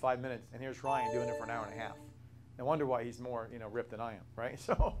of 5 minutes, and here's Ryan doing it for an hour and a half. No wonder why he's more ripped than I am, right?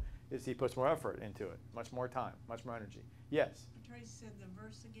 So is he puts more effort into it, much more time, much more energy. Yes. Tracy said the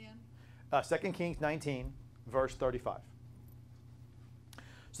verse again. 2 Kings 19, verse 35.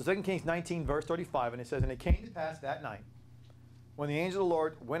 So 2 Kings 19, verse 35, and it says, "And it came to pass that night, when the angel of the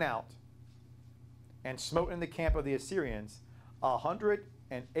Lord went out and smote in the camp of the Assyrians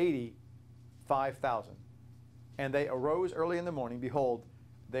 185,000. And they arose early in the morning. Behold,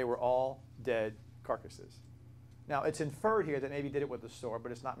 they were all dead carcasses." Now, it's inferred here that maybe he did it with a sword,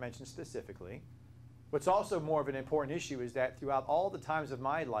 but it's not mentioned specifically. What's also more of an important issue is that throughout all the times of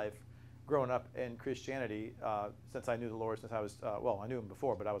my life, growing up in Christianity, since I knew the Lord, since I was, I knew him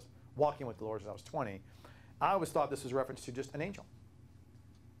before, but I was walking with the Lord since I was 20, I always thought this was a reference to just an angel.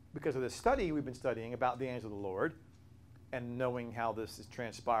 Because of the study we've been studying about the angel of the Lord and knowing how this is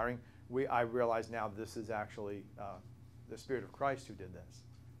transpiring, I realize now this is actually the Spirit of Christ who did this.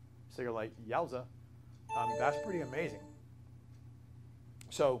 So you're like, yowza, that's pretty amazing.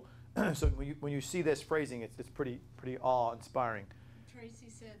 So, when you see this phrasing, it's pretty awe-inspiring. Tracy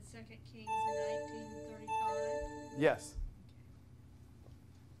said 2 Kings 19:35. Yes.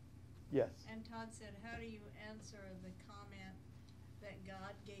 Yes. And Todd said, how do you answer the comment that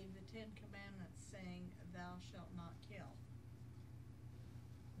God gave the 10 Commandments saying, "Thou shalt not kill"?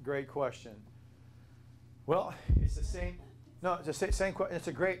 Great question. Well, it's the same. No, it's the same question. It's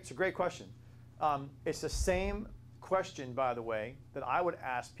a great question. It's the same question, by the way, that I would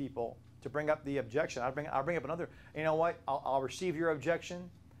ask people to bring up the objection. I'll bring up another. You know what? I'll receive your objection,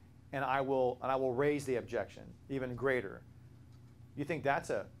 and I will raise the objection even greater. You think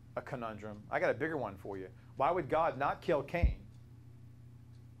that's a conundrum? I got a bigger one for you. Why would God not kill Cain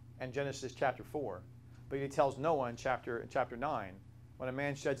in Genesis chapter 4, but he tells Noah in chapter 9, when a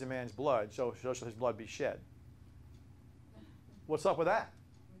man sheds a man's blood, so shall his blood be shed? What's up with that?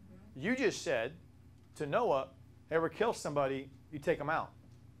 You just said to Noah, ever kill somebody, you take them out.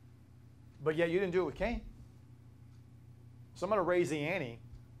 But yet you didn't do it with Cain. So I'm going to raise the ante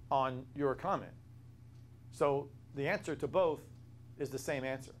on your comment. So the answer to both is the same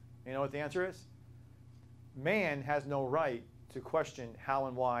answer. You know what the answer is? Man has no right to question how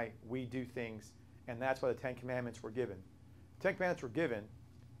and why we do things, and that's why the 10 Commandments were given. 10 Commandments were given,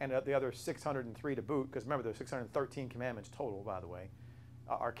 and the other 603 to boot, because remember, there's 613 commandments total, by the way.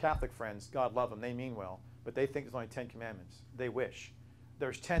 Our Catholic friends, God love them, they mean well, but they think there's only 10 commandments. They wish.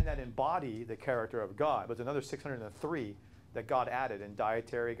 There's 10 that embody the character of God, but there's another 603 that God added in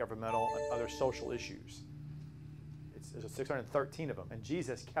dietary, governmental, and other social issues. There's 613 of them, and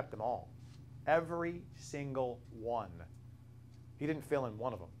Jesus kept them all. Every single one. He didn't fail in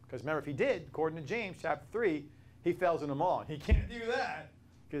one of them. Because remember, if he did, according to James chapter 3, he fails in them all. He can't do that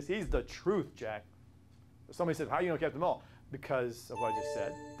because he's the truth, Jack. Somebody said, how do you know he kept them all? Because of what I just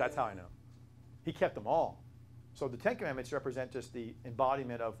said. That's how I know. He kept them all. So the 10 Commandments represent just the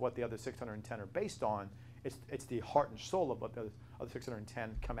embodiment of what the other 610 are based on. It's the heart and soul of what the other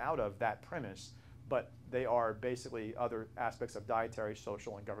 610 come out of, that premise. But they are basically other aspects of dietary,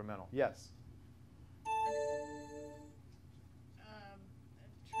 social, and governmental. Yes?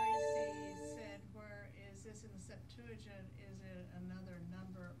 Tracy said, where is this in the Septuagint? Is it another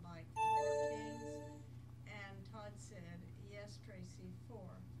number like 4 kings? And Todd said, yes, Tracy, 4.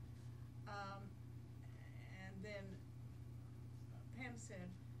 said,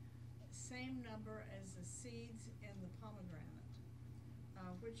 same number as the seeds in the pomegranate,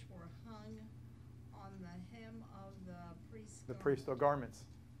 which were hung on the hem of the priest's The garment. priest's garments.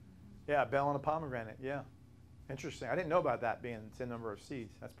 Yeah, bell and a pomegranate. Yeah. Interesting. I didn't know about that being the same number of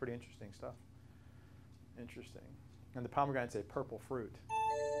seeds. That's pretty interesting stuff. Interesting. And the pomegranate's a purple fruit.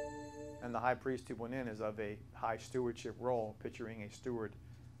 And the high priest who went in is of a high stewardship role, picturing a steward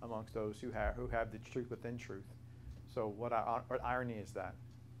amongst those who have the truth within truth. So what irony is that?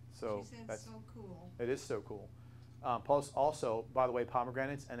 So she said that's so cool. It is so cool. Plus, also, by the way,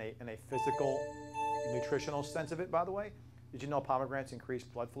 pomegranates in a physical, nutritional sense of it. By the way, did you know pomegranates increase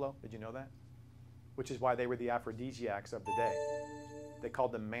blood flow? Did you know that? Which is why they were the aphrodisiacs of the day. They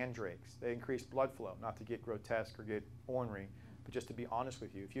called them mandrakes. They increase blood flow, not to get grotesque or get ornery, but just to be honest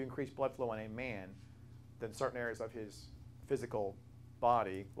with you. If you increase blood flow in a man, then certain areas of his physical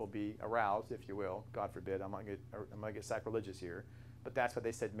body will be aroused, if you will. God forbid, I'm gonna get sacrilegious here, but that's what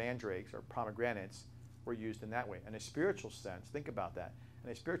they said. Mandrakes or pomegranates were used in that way. In a spiritual sense, think about that.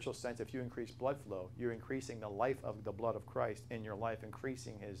 In a spiritual sense, if you increase blood flow, you're increasing the life of the blood of Christ in your life,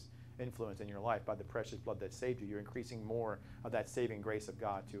 increasing his influence in your life by the precious blood that saved you. You're increasing more of that saving grace of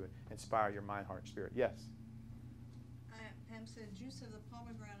God to inspire your mind, heart, and spirit. Yes? Pam said juice of the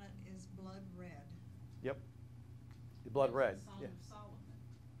pomegranate is blood red. Yep. The blood red. Song Yeah. of Solomon.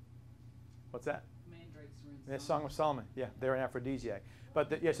 What's that? Mandrakes were in The Song of Solomon. Yeah, they're an aphrodisiac.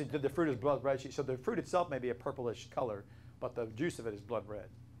 But yes, the fruit is blood red. So the fruit itself may be a purplish color, but the juice of it is blood red.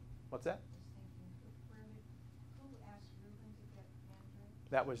 What's that? Just thinking, who asked Reuben to get mandrakes?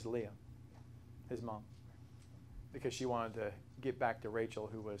 That was Leah, his mom, because she wanted to get back to Rachel,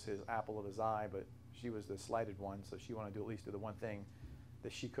 who was his apple of his eye, but she was the slighted one, so she wanted to at least do the one thing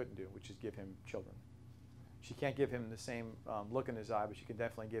that she couldn't do, which is give him children. She can't give him the same look in his eye, but she can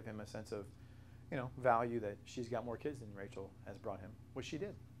definitely give him a sense of, value that she's got more kids than Rachel has brought him, which she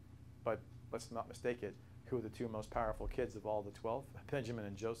did. But let's not mistake it. Who are the two most powerful kids of all the 12? Benjamin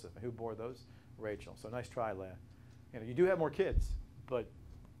and Joseph. And who bore those? Rachel. So nice try, Leah. You do have more kids, but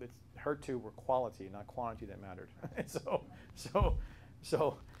it's her two were quality, not quantity, that mattered.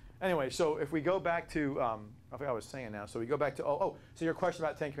 so anyway, so if we go back to, I forgot what I was saying now. So we go back to, so your question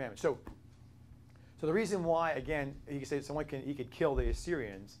about Ten Commandments. So the reason why, again, he could say he could kill the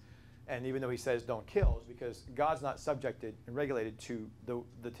Assyrians, and even though he says don't kill, is because God's not subjected and regulated to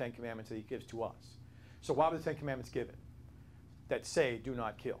the Ten Commandments that he gives to us. So why were the Ten Commandments given that say do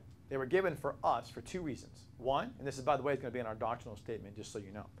not kill? They were given for us for two reasons. One, and this is, by the way, is going to be in our doctrinal statement, just so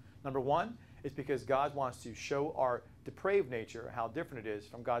you know. Number one is because God wants to show our depraved nature how different it is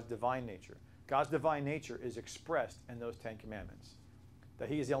from God's divine nature. God's divine nature is expressed in those Ten Commandments. That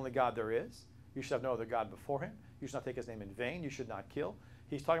he is the only God there is. You should have no other God before him. You should not take his name in vain. You should not kill.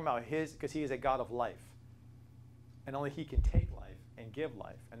 He's talking about because he is a God of life. And only he can take life and give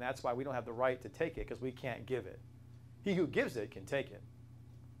life. And that's why we don't have the right to take it, because we can't give it. He who gives it can take it.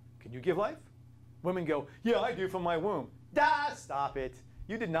 Can you give life? Women go, yeah, I do from my womb. Stop it.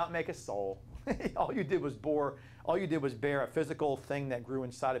 You did not make a soul. All you did was bear a physical thing that grew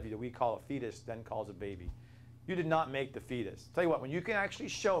inside of you that we call a fetus, then calls a baby. You did not make the fetus. Tell you what, when you can actually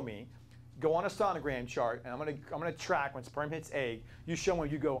show me, go on a sonogram chart, and I'm gonna track when sperm hits egg, you show me,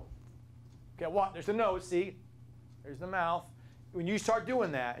 you go, okay, what? There's the nose, see? There's the mouth. When you start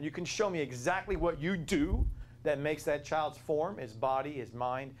doing that, and you can show me exactly what you do that makes that child's form, his body, his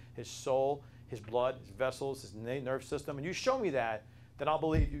mind, his soul, his blood, his vessels, his nerve system, and you show me that, then I'll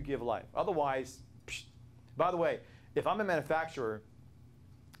believe you give life. Otherwise, psh. By the way, if I'm a manufacturer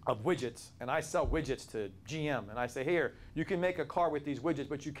of widgets and I sell widgets to GM and I say, here, you can make a car with these widgets,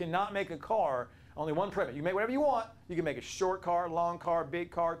 but you cannot make a car, only one premise. You make whatever you want. You can make a short car, long car, big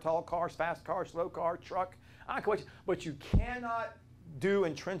car, tall car, fast car, slow car, truck, but you cannot do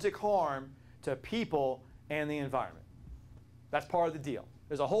intrinsic harm to people and the environment. That's part of the deal.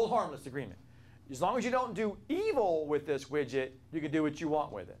 There's a whole harmless agreement. As long as you don't do evil with this widget, you can do what you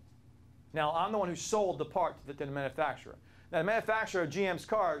want with it. Now, I'm the one who sold the part to the manufacturer. Now, the manufacturer of GM's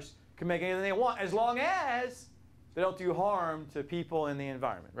cars can make anything they want as long as they don't do harm to people in the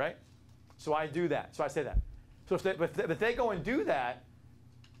environment, right? So I do that. So I say that. So if they go and do that,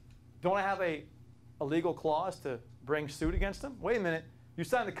 don't I have a legal clause to bring suit against them? Wait a minute. You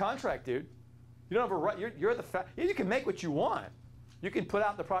signed the contract, dude. You don't have a right. You're the you can make what you want. You can put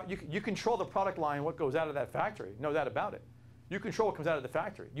out the product. You control the product line, what goes out of that factory. No doubt about it. You control what comes out of the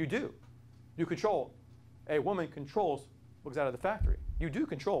factory. You do. You control. A woman controls what goes out of the factory. You do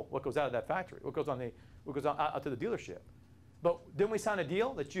control what goes out of that factory. What goes on out to the dealership. But didn't we sign a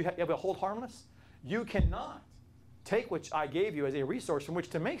deal that you have a hold harmless? You cannot take which I gave you as a resource from which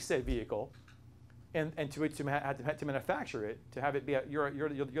to make said vehicle and to manufacture it, to have it be you're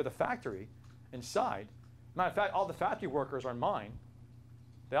the factory inside. Matter of fact, all the factory workers are mine.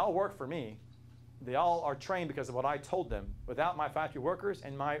 They all work for me. They all are trained because of what I told them. Without my factory workers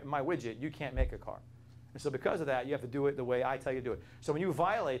and my widget, you can't make a car. And so because of that, you have to do it the way I tell you to do it. So when you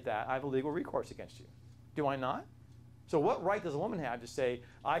violate that, I have a legal recourse against you. Do I not? So what right does a woman have to say,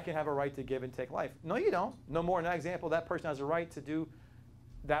 I can have a right to give and take life? No, you don't. No more in that example, that person has a right to do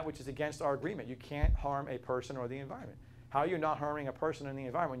that which is against our agreement. You can't harm a person or the environment. How are you not harming a person in the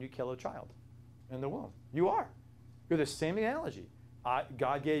environment when you kill a child in the womb? You are. You're the same analogy.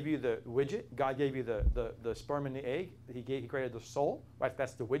 God gave you the widget. God gave you the sperm and the egg. He created the soul. Right?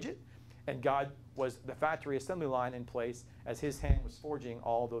 That's the widget. And God was the factory assembly line in place as his hand was forging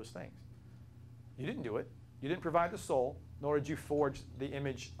all those things. You didn't do it. You didn't provide the soul, nor did you forge the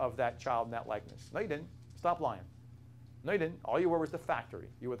image of that child in that likeness. No, you didn't. Stop lying. No, you didn't. All you were was the factory.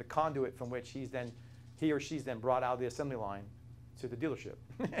 You were the conduit from which he or she's then brought out of the assembly line to the dealership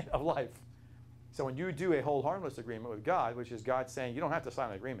of life. So when you do a hold harmless agreement with God, which is God saying you don't have to sign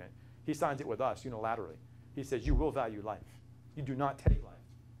an agreement, he signs it with us unilaterally. He says you will value life. You do not take life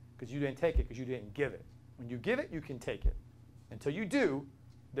because you didn't take it because you didn't give it. When you give it, you can take it. Until you do,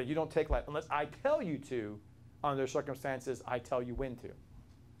 then you don't take life unless I tell you to, under circumstances I tell you when to.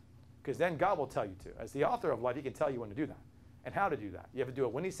 Because then God will tell you to. As the author of life, he can tell you when to do that and how to do that. You have to do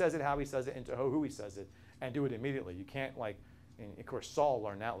it when he says it, how he says it, and to who he says it, and do it immediately. You can't and of course Saul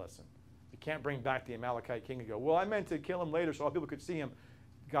learned that lesson. You can't bring back the Amalekite king and go, well, I meant to kill him later so all people could see him.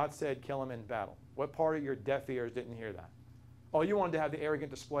 God said kill him in battle. What part of your deaf ears didn't hear that? Oh, you wanted to have the arrogant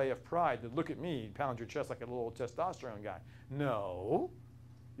display of pride, to look at me, pound your chest like a little testosterone guy. No.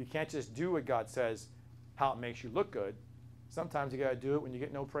 You can't just do what God says, how it makes you look good. Sometimes you got to do it when you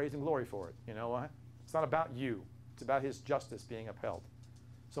get no praise and glory for it. You know what? It's not about you. It's about his justice being upheld.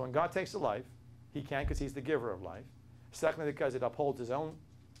 So when God takes a life, he can because he's the giver of life. Secondly, because it upholds his own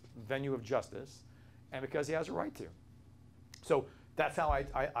venue of justice, and because he has a right to. So that's how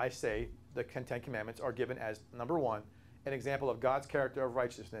I say the Ten Commandments are given as, number one, an example of God's character of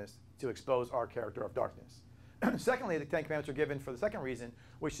righteousness to expose our character of darkness. Secondly, the Ten Commandments are given for the second reason,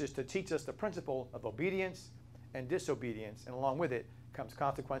 which is to teach us the principle of obedience and disobedience, and along with it comes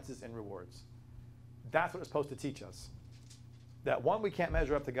consequences and rewards. That's what it's supposed to teach us. That one, we can't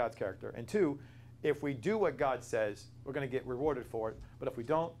measure up to God's character, and two, if we do what God says, we're going to get rewarded for it, but if we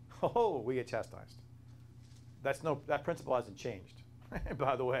don't, we get chastised. That principle hasn't changed,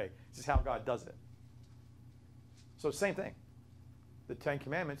 by the way. This is how God does it. So same thing. The Ten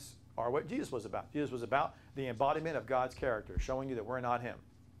Commandments are what Jesus was about. Jesus was about the embodiment of God's character, showing you that we're not him.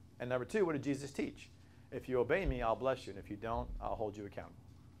 And number two, what did Jesus teach? If you obey me, I'll bless you, and if you don't, I'll hold you accountable.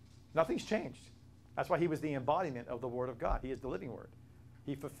 Nothing's changed. That's why he was the embodiment of the Word of God. He is the living Word.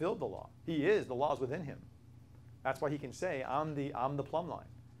 He fulfilled the law. He is the laws within him. That's why he can say, I'm the plumb line.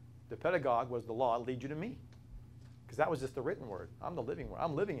 The pedagogue was the law, lead you to me. Because that was just the written word. I'm the living word.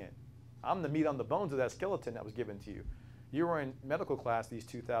 I'm living it. I'm the meat on the bones of that skeleton that was given to you. You were in medical class these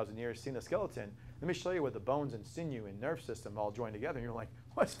 2,000 years, seeing the skeleton. Let me show you where the bones and sinew and nerve system all join together. And you're like,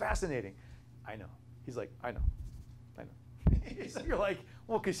 what's fascinating? I know. He's like, I know. So you're like,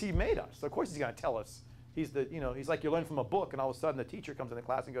 well, because he made us. So of course he's going to tell us. He's like you learn from a book, and all of a sudden the teacher comes in the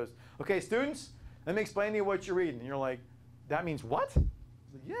class and goes, okay, students, let me explain to you what you're reading. And you're like, that means what?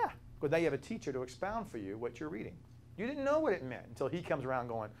 Like, yeah. But now you have a teacher to expound for you what you're reading. You didn't know what it meant until he comes around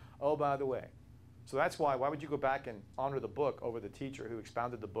going, oh, by the way. So that's why would you go back and honor the book over the teacher who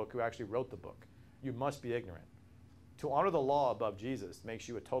expounded the book, who actually wrote the book? You must be ignorant. To honor the law above Jesus makes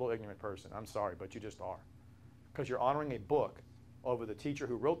you a total ignorant person. I'm sorry, but you just are. Because you're honoring a book over the teacher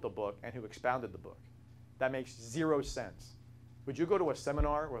who wrote the book and who expounded the book. That makes zero sense. Would you go to a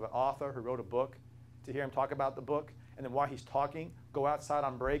seminar with an author who wrote a book to hear him talk about the book, and then while he's talking, go outside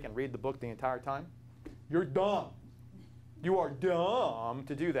on break and read the book the entire time? You're dumb. You are dumb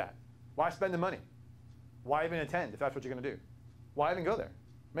to do that. Why spend the money? Why even attend if that's what you're going to do? Why even go there?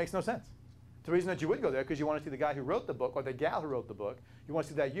 Makes no sense. The reason that you would go there because you want to see the guy who wrote the book or the gal who wrote the book. You want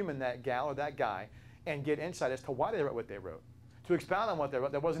to see that human, that gal or that guy, and get insight as to why they wrote what they wrote. To expound on what they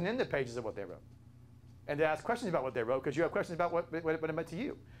wrote that wasn't in the pages of what they wrote. And to ask questions about what they wrote because you have questions about what it meant to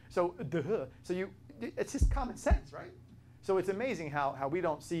you. So, it's just common sense, right? So it's amazing how we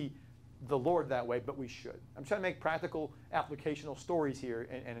don't see the Lord that way, but we should. I'm trying to make practical, applicational stories here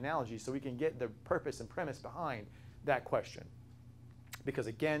and analogies so we can get the purpose and premise behind that question. Because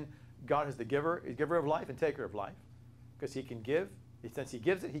again, God is the giver of life and taker of life. Because he can give. Since he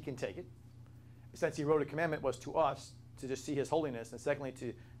gives it, he can take it. Since he wrote a commandment was to us to just see his holiness, and secondly,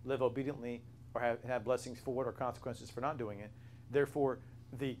 to live obediently or have blessings for it or consequences for not doing it. Therefore,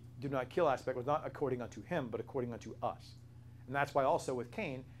 the do not kill aspect was not according unto him, but according unto us. And that's why also with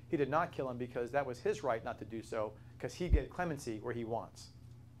Cain, he did not kill him because that was his right not to do so, because he gets clemency where he wants.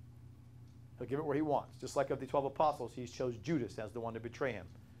 He'll give it where he wants. Just like of the 12 apostles, he chose Judas as the one to betray him.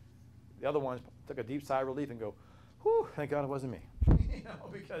 The other ones took a deep sigh of relief and go, whew, thank God it wasn't me.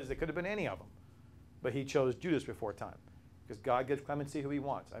 Because it could have been any of them. But he chose Judas before time. Because God gives clemency who he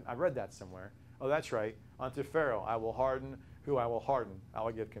wants. I read that somewhere. Oh, that's right. Unto Pharaoh I will harden who I will harden. I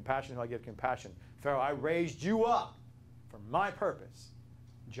will give compassion who I give compassion. Pharaoh, I raised you up for my purpose.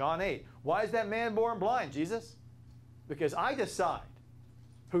 John 8. Why is that man born blind, Jesus? Because I decide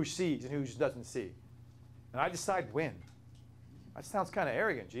who sees and who doesn't see. And I decide when. That sounds kind of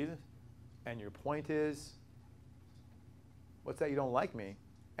arrogant, Jesus. And your point is, what's that you don't like me?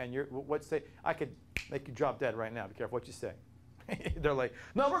 And what's that? I could make you drop dead right now. Be careful what you say. They're like,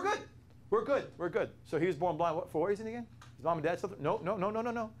 no, we're good. We're good. We're good. So he was born blind. What, for what reason again? His mom and dad something?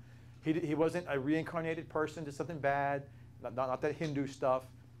 No. He wasn't a reincarnated person, did something bad. Not that Hindu stuff.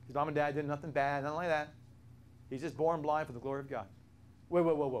 His mom and dad did nothing bad, nothing like that. He's just born blind for the glory of God.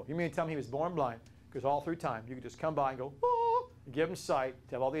 Whoa. You mean to tell me he was born blind? Because all through time, you could just come by and go, oh, and give him sight,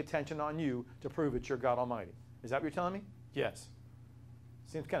 to have all the attention on you to prove that you're God Almighty. Is that what you're telling me? Yes.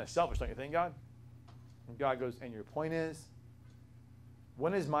 Seems kind of selfish, don't you think, God? And God goes, and your point is,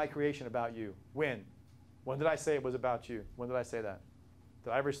 when is my creation about you? When? When did I say it was about you? When did I say that?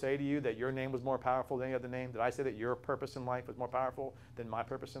 Did I ever say to you that your name was more powerful than any other name? Did I say that your purpose in life was more powerful than my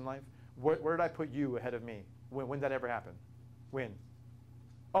purpose in life? Where did I put you ahead of me? When did that ever happen? When?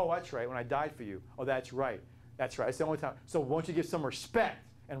 Oh, that's right, when I died for you. Oh, that's right. That's right. It's the only time. So won't you give some respect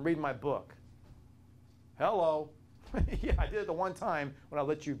and read my book? Hello. Yeah, I did it the one time when I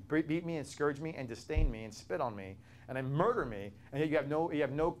let you beat me and scourge me and disdain me and spit on me and then murder me, and yet you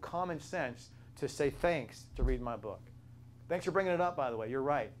have no common sense to say thanks to read my book. Thanks for bringing it up, by the way. You're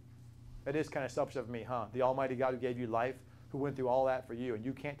right. It is kind of selfish of me, huh? The Almighty God who gave you life, who went through all that for you, and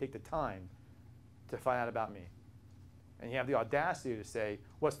you can't take the time to find out about me. And you have the audacity to say,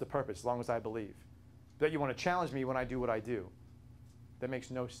 what's the purpose, as long as I believe? That you want to challenge me when I do what I do. That makes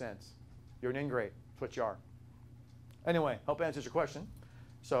no sense. You're an ingrate. That's what you are. Anyway, hope that answers your question.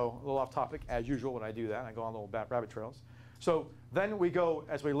 So a little off topic, as usual when I do that. I go on little rabbit trails. So then we go,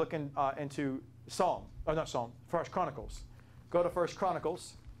 as we look into First Chronicles. Go to First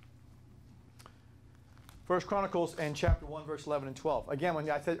Chronicles. First Chronicles and chapter 1, verse 11 and 12. Again, when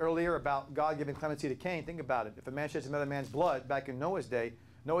I said earlier about God giving clemency to Cain, think about it. If a man sheds another man's blood, back in Noah's day,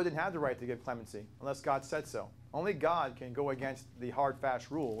 Noah didn't have the right to give clemency unless God said so. Only God can go against the hard,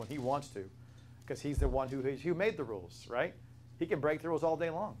 fast rule when he wants to, because he's the one who made the rules, right? He can break the rules all day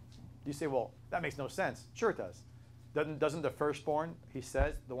long. You say, well, that makes no sense. Sure it does. Doesn't the firstborn, he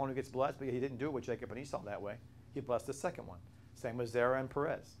says, the one who gets blessed, but he didn't do it with Jacob and Esau that way. He blessed the second one. Same with Zerah and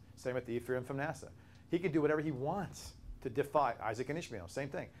Perez. Same with Ephraim from Manasseh. He can do whatever he wants to defy Isaac and Ishmael. Same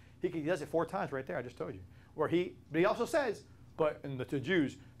thing. He does it 4 times right there, I just told you. But he also says, but in the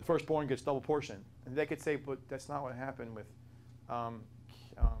Jews, the firstborn gets double portion. And they could say, but that's not what happened with,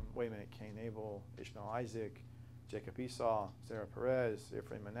 wait a minute, Cain, Abel, Ishmael, Isaac, Jacob, Esau, Zerah, Perez,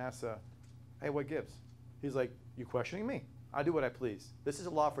 Ephraim, Manasseh. Hey, what gives? He's like, you questioning me? I do what I please. This is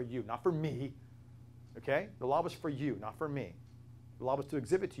a law for you, not for me. Okay? The law was for you, not for me. The law was to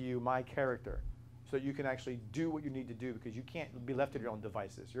exhibit to you my character so that you can actually do what you need to do, because you can't be left to your own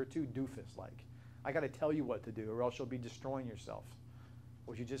devices. You're too doofus-like. I got to tell you what to do, or else you'll be destroying yourself.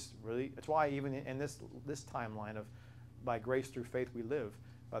 Would you just really? That's why even in this timeline of by grace through faith we live,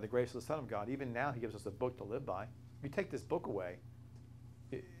 by the grace of the Son of God, even now he gives us a book to live by. You take this book away,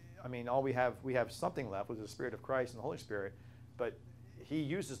 I mean, all we have something left with the Spirit of Christ and the Holy Spirit, but he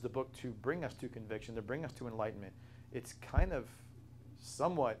uses the book to bring us to conviction, to bring us to enlightenment. It's kind of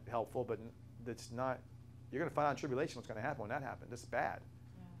somewhat helpful, but it's not. You're going to find out in tribulation what's going to happen when that happens. It's bad.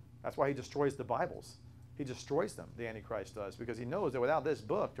 Yeah. That's why he destroys the Bibles. He destroys them, the Antichrist does, because he knows that without this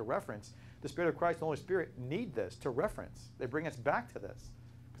book to reference, the Spirit of Christ and the Holy Spirit need this to reference. They bring us back to this,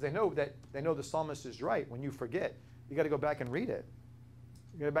 because they know the psalmist is right. When you forget, you got to go back and read it.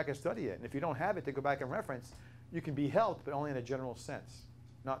 You got to go back and study it. And if you don't have it to go back and reference, you can be helped, but only in a general sense,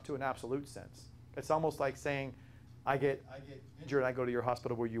 not to an absolute sense. It's almost like saying, I get injured and I go to your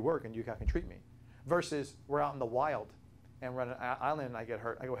hospital where you work and you can treat me. Versus we're out in the wild and we're on an island and I get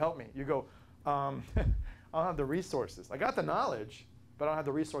hurt. I go, help me. You go, I don't have the resources. I got the knowledge, but I don't have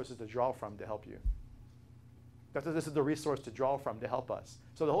the resources to draw from to help you. This is the resource to draw from to help us.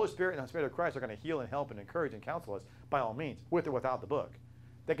 So the Holy Spirit and the Spirit of Christ are going to heal and help and encourage and counsel us by all means, with or without the book.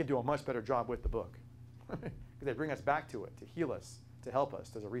 They can do a much better job with the book. Because they bring us back to it, to heal us, to help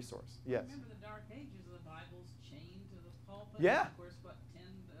us as a resource. Yes? Remember the dark ages of the Bible's chained to the pulpit? Yeah. Of course, what, 10,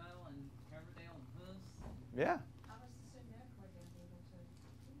 Yeah. How was the Semitic going to be able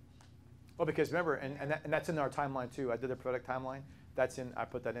to teach? Well, because remember, and that's in our timeline too. I did the prophetic timeline. That's in. I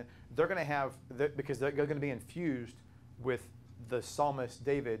put that in. They're going to have because they're going to be infused with the psalmist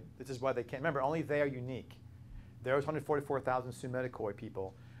David. This is why they can't remember. Only they are unique. Those 144,000 Sumeticoi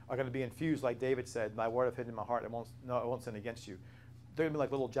people are going to be infused, like David said, "My word I've hidden in my heart. I won't sin against you." They're going to be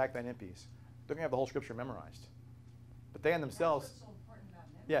like little Jack Van Impies. They're going to have the whole scripture memorized. But they in themselves, That's what's so important about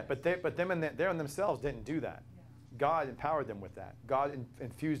yeah. memory. But them in themselves didn't do that. Yeah. God empowered them with that. God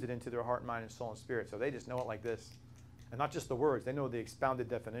infused it into their heart, mind, and soul and spirit. So they just know it like this. And not just the words, they know the expounded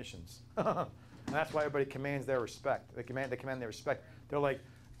definitions. And that's why everybody commands their respect. They command their respect. They're like,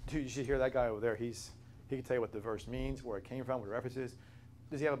 dude, you should hear that guy over there. He can tell you what the verse means, where it came from, what the reference is.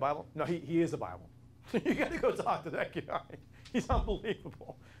 Does he have a Bible? No, he is the Bible. You got to go talk to that guy. He's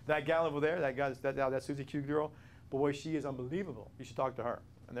unbelievable. That gal over there, that Susie Q girl, boy, she is unbelievable. You should talk to her.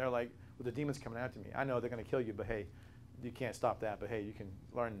 And they're like, well, the demon's coming after me. I know they're going to kill you, but hey, you can't stop that. But hey, you can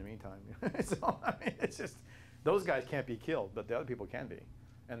learn in the meantime. So, I mean, it's just, those guys can't be killed, but the other people can be,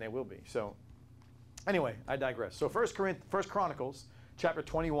 and they will be. So anyway, I digress. So First Chronicles, chapter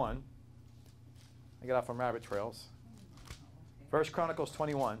 21. I got off on rabbit trails. First Chronicles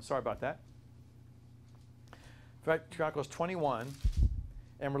 21. Sorry about that. First Chronicles 21,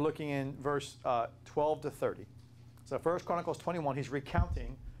 and we're looking in verse 12 to 30. So First Chronicles 21, he's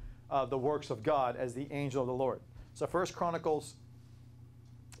recounting the works of God as the angel of the Lord. So First Chronicles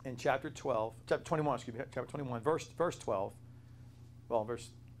in chapter 21, chapter 21, verse 12. Well, verse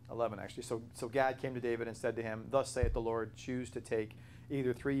 11 actually. So Gad came to David and said to him, "Thus saith the Lord, choose to take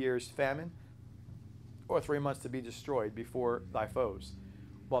either 3 years famine or 3 months to be destroyed before thy foes,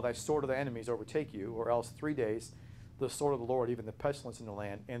 while thy sword of the enemies overtake you, or else 3 days the sword of the Lord, even the pestilence in the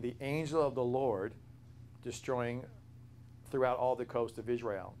land, and the angel of the Lord destroying throughout all the coast of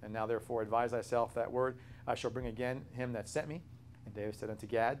Israel. And now therefore advise thyself that word, I shall bring again him that sent me." And David said unto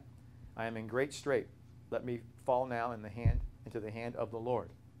Gad, "I am in great strait. Let me fall now into the hand of the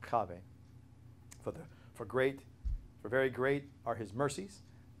Lord." Chave. For very great are his mercies,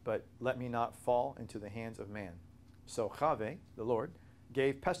 but let me not fall into the hands of man. So Chave, the Lord,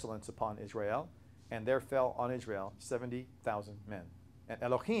 gave pestilence upon Israel, and there fell on Israel 70,000 men. And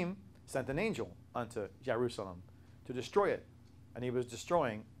Elohim sent an angel unto Jerusalem to destroy it. And he was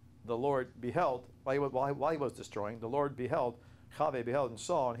destroying. The Lord beheld, while he was destroying, the Lord beheld, Chave beheld and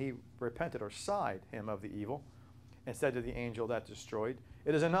saw, and he repented or sighed him of the evil, and said to the angel that destroyed,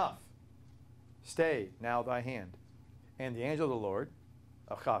 "It is enough. Stay now thy hand." And the angel of the Lord,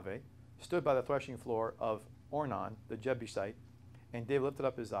 of Chave, stood by the threshing floor of Ornan, the Jebusite, and David lifted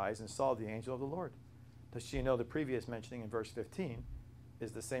up his eyes and saw the angel of the Lord. Does you know the previous mentioning in verse 15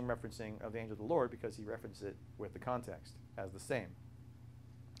 is the same referencing of the angel of the Lord, because he referenced it with the context as the same.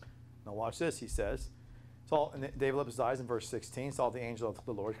 Now watch this, he says. And David lifted up his eyes in verse 16, saw the angel of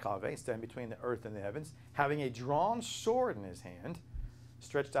the Lord, Chave, stand between the earth and the heavens, having a drawn sword in his hand,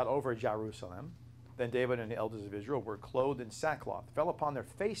 stretched out over Jerusalem. Then David and the elders of Israel were clothed in sackcloth, fell upon their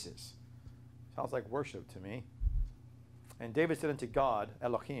faces. Sounds like worship to me. And David said unto God,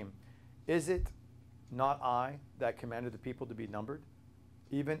 Elohim, "Is it not I that commanded the people to be numbered?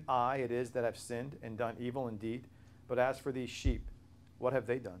 Even I it is that have sinned and done evil indeed. But as for these sheep, what have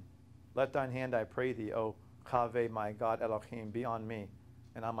they done? Let thine hand, I pray thee, O Chave, my God Elohim, be on me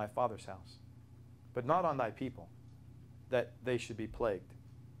and on my father's house, but not on thy people, that they should be plagued."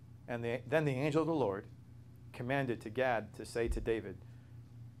 And then the angel of the Lord commanded to Gad to say to David,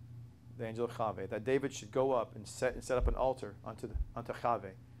 the angel of Chave, that David should go up and set up an altar unto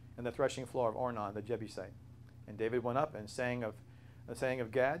Chave in the threshing floor of Ornan the Jebusite. And David went up and sang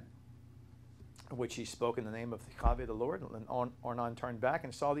of Gad, which he spoke in the name of Chave the Lord. And Ornan turned back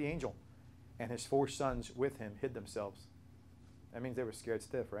and saw the angel, and his 4 sons with him hid themselves. That means they were scared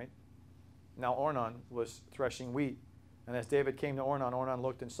stiff, right? Now Ornan was threshing wheat, and as David came to Ornan, Ornan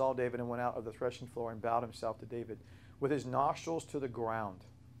looked and saw David and went out of the threshing floor and bowed himself to David with his nostrils to the ground.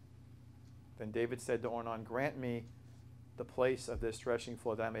 Then David said to Ornan, "Grant me the place of this threshing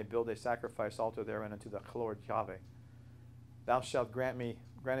floor, that I may build a sacrifice altar therein unto the Lord Yahweh. Thou shalt grant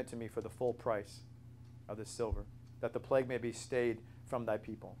it to me for the full price of this silver, that the plague may be stayed from thy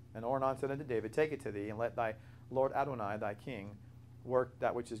people." And Ornan said unto David, "Take it to thee, and let thy Lord Adonai, thy king, work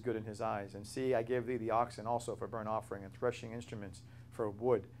that which is good in his eyes. And see, I give thee the oxen also for burnt offering, and threshing instruments for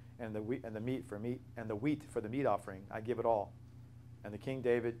wood, and the wheat and the wheat for the meat offering. I give it all." And the king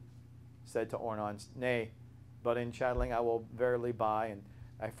David said to Ornan, "Nay, but in chatteling I will verily buy,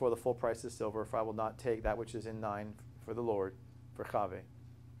 and for the full price of silver, for I will not take that which is in thine for the Lord, for Chave,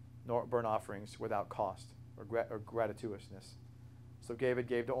 nor burnt offerings without cost or gratuitousness." So David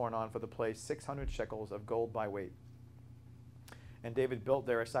gave to Ornan for the place 600 shekels of gold by weight. And David built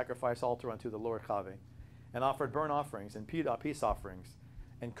there a sacrifice altar unto the Lord Chave, and offered burnt offerings and peace offerings,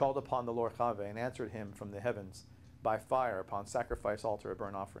 and called upon the Lord Chave, and answered him from the heavens by fire upon sacrifice altar of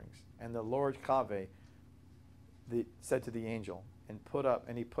burnt offerings. And the Lord Chave said to the angel, and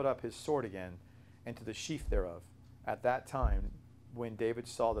he put up his sword again into the sheath thereof. At that time, when David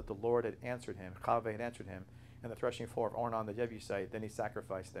saw that the Lord had answered him, Chave had answered him, in the threshing floor of Ornan the Jebusite, then he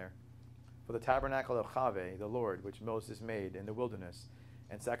sacrificed there. For the tabernacle of Chave, the Lord, which Moses made in the wilderness,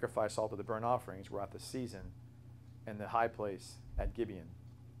 and sacrificed all of the burnt offerings, were at the season in the high place at Gibeon.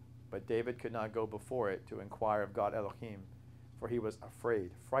 But David could not go before it to inquire of God Elohim, for he was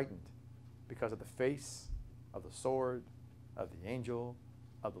afraid, frightened, because of the face of the sword of the angel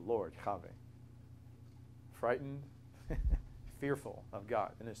of the Lord Chave. Frightened, fearful of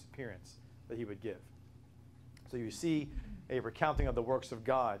God and his appearance that he would give. So you see a recounting of the works of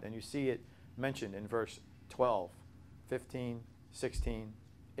God, and you see it mentioned in verse 12, 15, 16,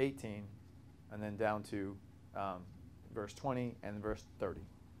 18, and then down to verse 20 and verse 30.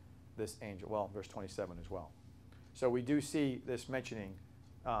 This angel, well, verse 27 as well. So we do see this mentioning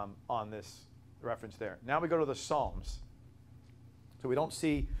on this reference there. Now we go to the Psalms. So we don't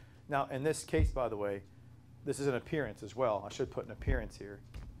see, now in this case, by the way, this is an appearance as well. I should put an appearance here.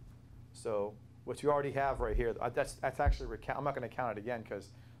 So what you already have right here, that's actually recount. I'm not going to count it again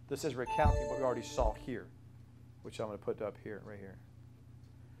because this is recounting what we already saw here, which I'm going to put up here, right here.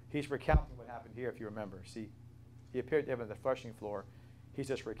 He's recounting what happened here, if you remember. See, he appeared to him on the threshing floor. He's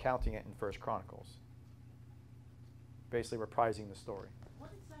just recounting it in 1 Chronicles, basically reprising the story. What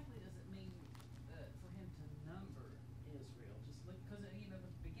exactly does it mean for him to number Israel? Just because at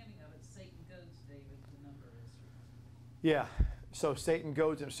the beginning of it, Satan goads David to number Israel. Yeah. So Satan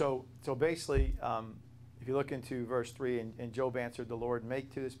goads him. So basically, if you look into verse 3, and Job answered the Lord, "Make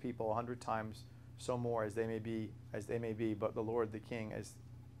to this people 100 times so more as they may be, but the Lord the King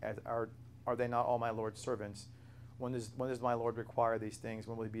are they not all my Lord's servants? When does my Lord require these things?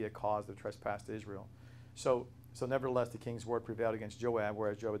 When will he be a cause of trespass to Israel?" So nevertheless, the king's word prevailed against Joab,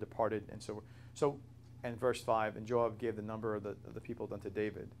 whereas Joab departed. And so, and verse 5, and Joab gave the number of the people unto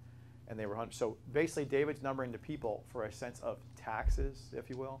David, and they were 100. So basically, David's numbering the people for a sense of taxes, if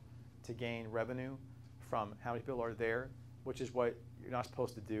you will, to gain revenue from how many people are there, which is what you're not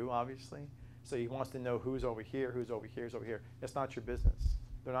supposed to do, obviously. So he wants to know who's over here, who's over here, who's over here. It's not your business.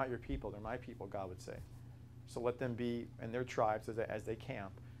 They're not your people. They're my people, God would say. So let them be in their tribes as they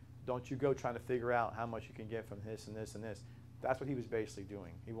camp. Don't you go trying to figure out how much you can get from this and this and this. That's what he was basically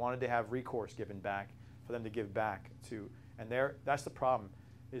doing. He wanted to have recourse given back for them to give back to. And that's the problem,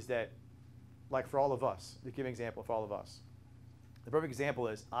 is that, like for all of us, to give an example for all of us, the perfect example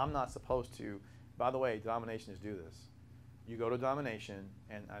is I'm not supposed to, by the way, denominations do this. You go to a denomination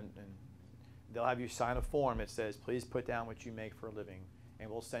and they'll have you sign a form that says, please put down what you make for a living and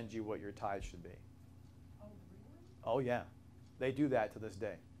we'll send you what your tithe should be. Oh, really? Oh yeah, they do that to this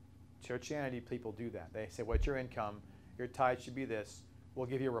day. Churchianity people do that. They say, what's your income? Your tithe should be this. We'll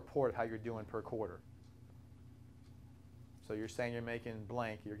give you a report of how you're doing per quarter. So you're saying you're making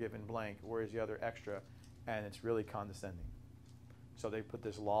blank, you're giving blank, where's the other extra? And it's really condescending. So they put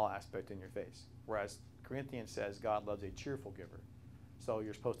this law aspect in your face. Whereas Corinthians says God loves a cheerful giver. So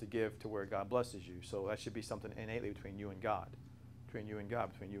you're supposed to give to where God blesses you. So that should be something innately between you and God. Between you and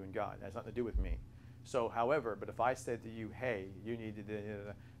God, between you and God. It has nothing to do with me. So, however, but if I said to you, hey, you need to do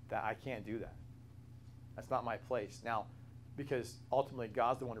that, I can't do that. That's not my place. Now, because ultimately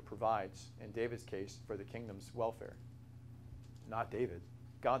God's the one who provides, in David's case, for the kingdom's welfare. Not David.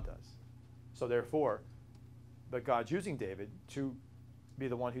 God does. So therefore, but God's using David to be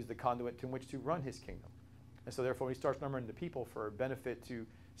the one who's the conduit to which to run his kingdom. And so therefore, when he starts numbering the people for benefit to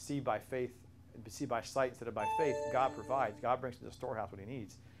see by faith, see by sight instead of by faith, God provides. God brings to the storehouse what he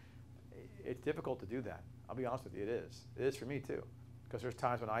needs. It's difficult to do that. I'll be honest with you, it is. It is for me too. Because there's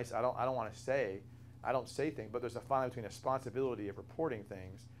times when I don't want to say, I don't say things, but there's a fine line between the responsibility of reporting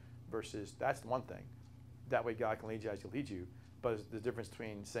things versus, that's one thing. That way God can lead you as he leads you. But there's the difference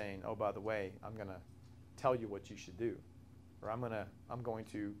between saying, oh, by the way, I'm going to tell you what you should do. Or I'm going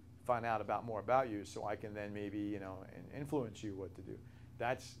to find out more about you so I can then maybe, influence you what to do.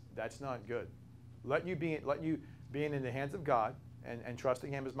 That's not good. Let you being in the hands of God and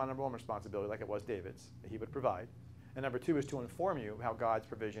trusting him is my number one responsibility, like it was David's, that he would provide. And number two is to inform you how God's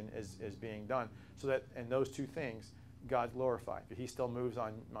provision is being done, so that in those two things, God's glorified. He still moves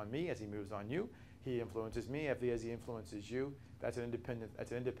on me as he moves on you. He influences me as he influences you. That's an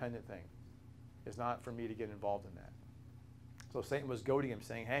independent thing. It's not for me to get involved in that. So Satan was goading him,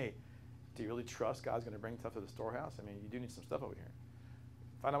 saying, hey, do you really trust God's going to bring stuff to the storehouse? I mean, you do need some stuff over here.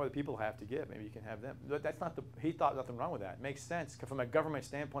 Find out what the people have to give. Maybe you can have them. But that's not the, he thought nothing wrong with that. It makes sense. From a government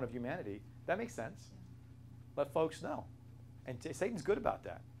standpoint of humanity, that makes sense. Let folks know. And Satan's good about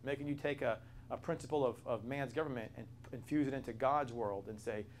that, making you take a principle of man's government and infuse it into God's world and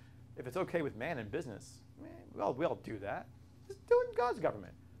say, if it's okay with man in business, man, we all do that. Just do it in God's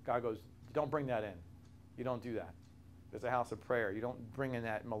government. God goes, don't bring that in. You don't do that. There's a house of prayer. You don't bring in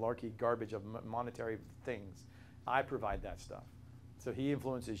that malarkey garbage of monetary things. I provide that stuff. So he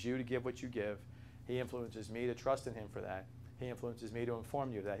influences you to give what you give. He influences me to trust in him for that. He influences me to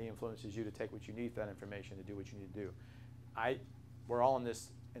inform you of that. He influences you to take what you need for that information to do what you need to do. We're all in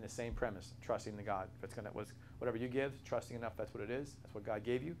the same premise, trusting the God. If it's whatever you give, trusting enough, that's what it is. That's what God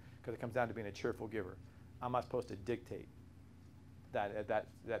gave you, because it comes down to being a cheerful giver. I'm not supposed to dictate that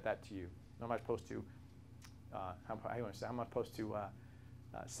to you. I'm not supposed to, I'm not supposed to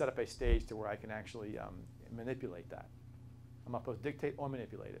set up a stage to where I can actually manipulate that. I'm not supposed to dictate or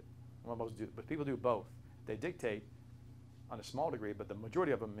manipulate it. I'm not supposed to do, but people do both. They dictate on a small degree, but the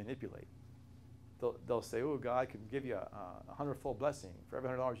majority of them manipulate. They'll say, "Oh, God can give you a 100-fold blessing for every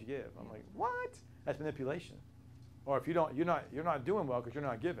 $100 you give." I'm like, "What? That's manipulation." Or if you don't, you're not doing well because you're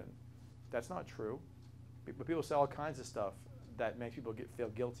not giving. That's not true. But people say all kinds of stuff that makes people feel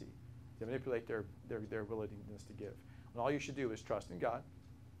guilty. They manipulate their willingness to give. And all you should do is trust in God,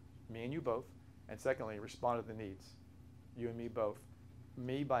 me and you both, and secondly, respond to the needs. You and me both.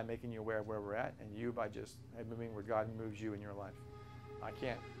 Me by making you aware of where we're at, and you by just moving where God moves you in your life. I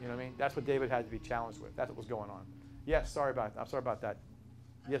can't, you know what I mean? That's what David had to be challenged with. That's what was going on. Yes, I'm sorry about that.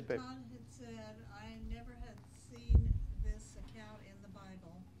 Yes, babe. Todd had said, I never had seen this account in the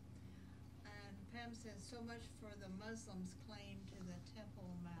Bible. And Pam said, so much for the Muslims' claim to the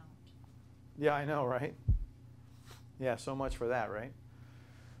Temple Mount. Yeah, I know, right? Yeah, so much for that, right?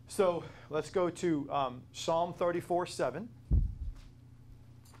 So let's go to Psalm 34:7.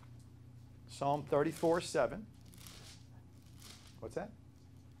 Psalm 34:7. What's that?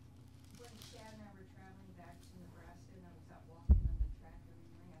 When Chad and I were traveling back to Nebraska and I was out walking on the track every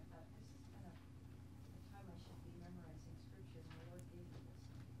morning, I thought, this is kind of the time I should be memorizing scripture, and the Lord gave me this.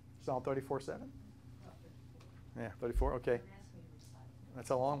 Psalm 34:7? Well, 34. Yeah, 34, okay. Don't ask me to recite it. That's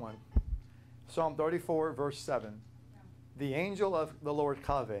a long one. Psalm 34, verse 7. Yeah. The angel of the Lord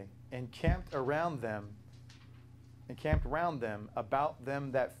Kaveh encamped round them about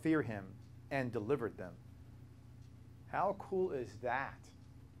them that fear him and delivered them. How cool is that?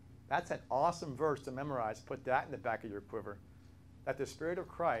 That's an awesome verse to memorize. Put that in the back of your quiver. That the Spirit of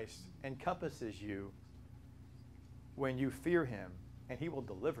Christ encompasses you when you fear him, and he will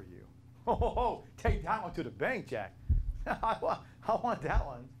deliver you. Oh, take that one to the bank, Jack. I want that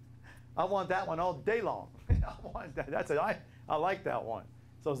one. I want that one all day long. I want that. I like that one.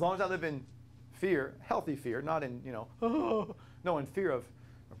 So as long as I live in fear, healthy fear, not in, no, in fear of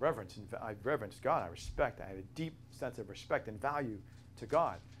reverence. And I reverence God. I respect. I have a deep sense of respect and value to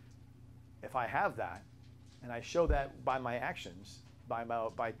God. If I have that, and I show that by my actions, by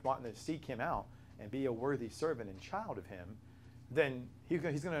wanting to seek him out and be a worthy servant and child of him, then he's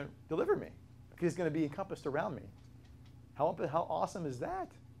going to deliver me. He's going to be encompassed around me. How awesome is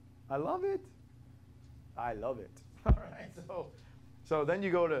that? I love it. I love it. All right. So then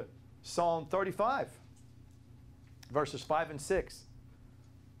you go to Psalm 35, verses 5 and 6.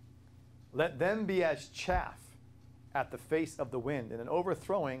 Let them be as chaff at the face of the wind, and in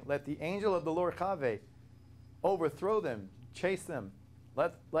overthrowing, let the angel of the Lord Kaveh overthrow them, chase them.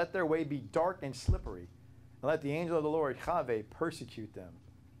 Let their way be dark and slippery, and let the angel of the Lord Kaveh persecute them.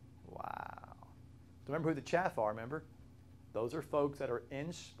 Wow. Remember who the chaff are, remember? Those are folks that are in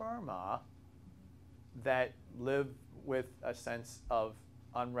sperma that live with a sense of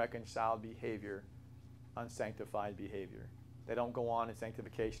unreconciled behavior, unsanctified behavior. They don't go on in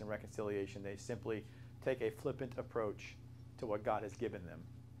sanctification and reconciliation. They simply take a flippant approach to what God has given them.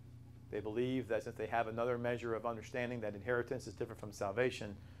 They believe that since they have another measure of understanding that inheritance is different from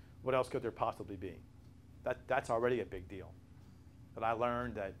salvation, what else could there possibly be? That's already a big deal. But I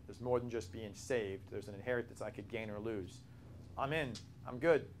learned that there's more than just being saved. There's an inheritance I could gain or lose. I'm in. I'm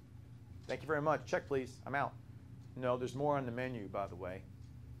good. Thank you very much. Check, please. I'm out. No, there's more on the menu, by the way.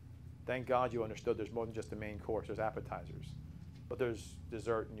 Thank God you understood there's more than just the main course. There's appetizers. But there's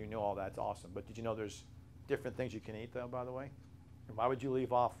dessert, and you know all that's awesome. But did you know there's different things you can eat, though, by the way? And why would you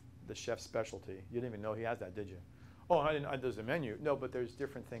leave off the chef's specialty? You didn't even know he has that, did you? Oh, there's a menu. No, but there's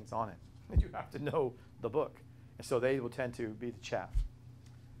different things on it. You have to know the book. And so they will tend to be the chaff.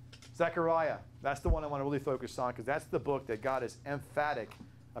 Zechariah, that's the one I want to really focus on, because that's the book that God is emphatic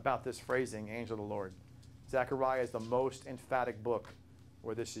about this phrasing, angel of the Lord. Zechariah is the most emphatic book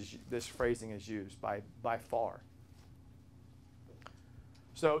where this phrasing is used by far.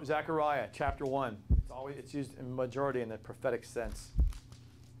 So Zechariah chapter 1. It's used in majority in the prophetic sense.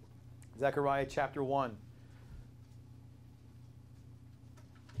 Zechariah chapter 1.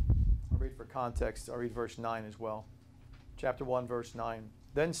 I'll read for context. I'll read verse 9 as well. Chapter 1, verse 9.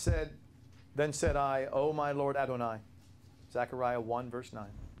 Then said I, O my Lord Adonai. Zechariah 1, verse 9.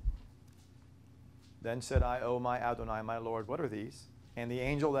 Then said I, O my Adonai, my Lord, what are these? And the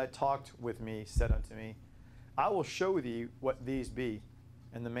angel that talked with me said unto me, I will show thee what these be.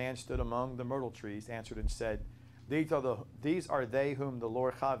 And the man stood among the myrtle trees, answered and said, These are they whom the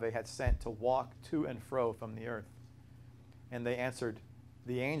Lord Yahweh had sent to walk to and fro from the earth. And they answered,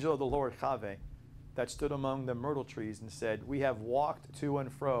 The angel of the Lord Yahweh that stood among the myrtle trees and said, We have walked to and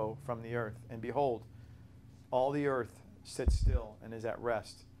fro from the earth, and behold, all the earth sits still and is at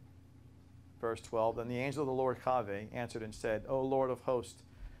rest. Verse 12, Then the angel of the Lord Yahweh answered and said, O Lord of hosts,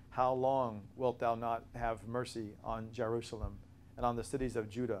 how long wilt thou not have mercy on Jerusalem and on the cities of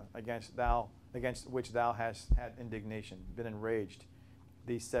Judah, against which thou hast had indignation, been enraged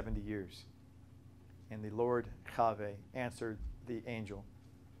these 70 years? And the Lord Yahweh answered the angel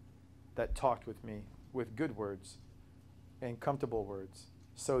that talked with me with good words and comfortable words.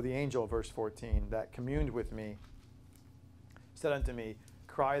 So the angel, verse 14, that communed with me, said unto me,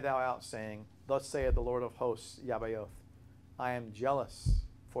 Cry thou out, saying, Thus saith the Lord of hosts, Yahweh, I am jealous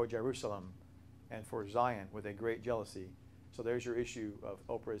for Jerusalem and for Zion with a great jealousy. So there's your issue of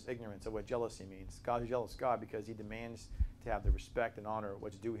Oprah's ignorance of what jealousy means. God is jealous God because he demands to have the respect and honor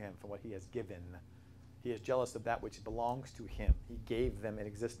which due him for what he has given. He is jealous of that which belongs to him. He gave them an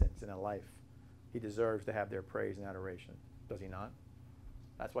existence and a life. He deserves to have their praise and adoration. Does he not?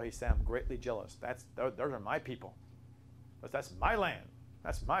 That's why he said, I'm greatly jealous. Those are my people. That's my land.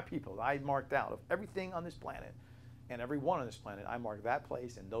 That's my people. I marked out of everything on this planet, and every one on this planet, I marked that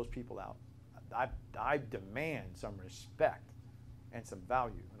place and those people out. I demand some respect and some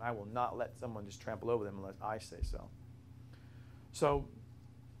value, and I will not let someone just trample over them unless I say so. So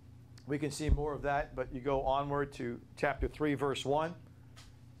we can see more of that, but you go onward to chapter 3, verse 1,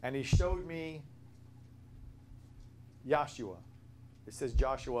 and he showed me Joshua. It says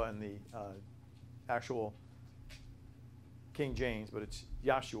Joshua in the actual King James, but it's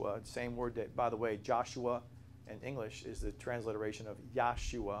Joshua, same word that, by the way, Joshua in English is the transliteration of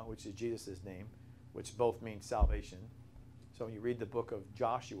Yahshua, which is Jesus' name, which both mean salvation. So when you read the book of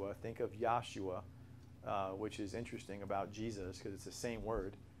Joshua, think of Yahshua, which is interesting about Jesus because it's the same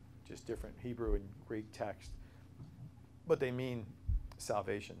word, just different Hebrew and Greek text, but they mean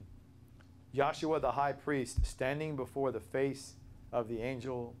salvation. Joshua the high priest standing before the face of the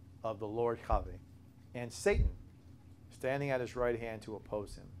angel of the Lord Yahweh, and Satan standing at his right hand to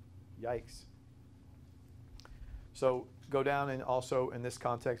oppose him. Yikes. So go down and also in this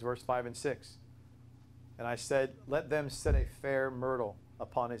context, verse 5 and 6. And I said, Let them set a fair myrtle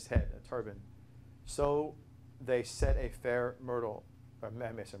upon his head, a turban. So they set a fair myrtle, a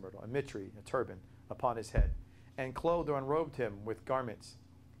mitri, a turban, upon his head, and clothed or unrobed him with garments.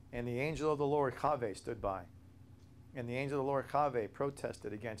 And the angel of the Lord Yahweh stood by. And the angel of the Lord Yahweh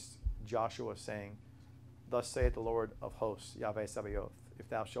protested against Joshua, saying, Thus saith the Lord of hosts, Yahweh Sabaoth, if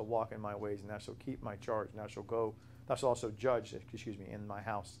thou shalt walk in my ways, and thou shalt keep my charge, and thou shalt also judge, in my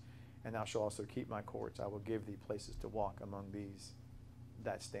house, and thou shalt also keep my courts, I will give thee places to walk among these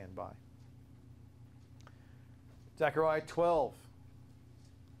that stand by. Zechariah 12.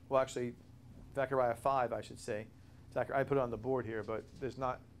 Well, actually, Zechariah 5, I should say. I put it on the board here, but it's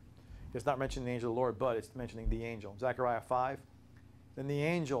not mentioning the angel of the Lord, but it's mentioning the angel. Zechariah 5. Then the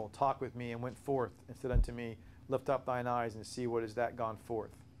angel talked with me and went forth and said unto me, Lift up thine eyes and see what is that gone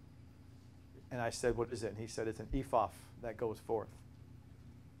forth. And I said, What is it? And he said, It's an ephah that goes forth.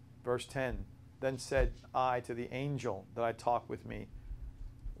 Verse 10. Then said I to the angel that I talked with me,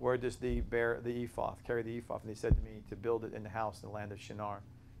 Where does thee bear the ephah, carry the ephah? And he said to me, To build it in the house in the land of Shinar,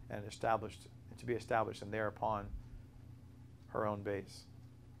 and to be established, and thereupon her own base.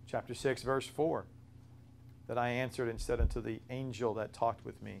 Chapter 6, verse 4. That I answered and said unto the angel that talked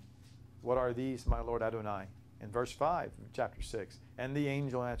with me, What are these, my Lord Adonai? In verse 5, chapter 6, and the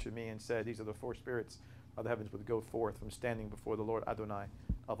angel answered me and said, These are the four spirits of the heavens which go forth from standing before the Lord Adonai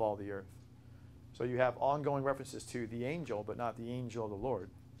of all the earth. So you have ongoing references to the angel, but not the angel of the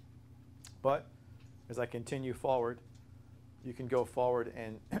Lord. But as I continue forward, you can go forward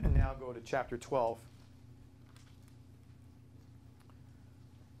and now go to chapter 12.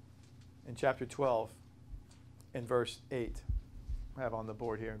 In chapter 12, in verse 8, I have on the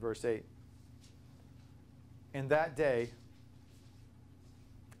board here in verse 8. In that day,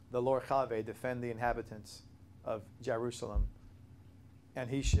 the Lord Yahweh defend the inhabitants of Jerusalem, and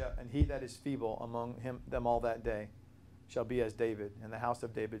he that is feeble among them all that day shall be as David, and the house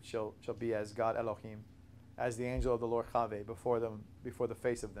of David shall be as God Elohim, as the angel of the Lord Chave before the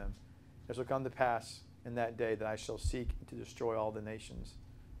face of them. It shall come to pass in that day that I shall seek to destroy all the nations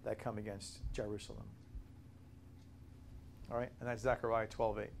that come against Jerusalem. All right, and that's Zechariah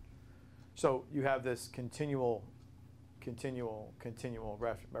 12:8. So you have this continual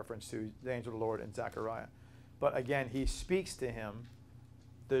reference to the angel of the Lord in Zechariah. But again, he speaks to him.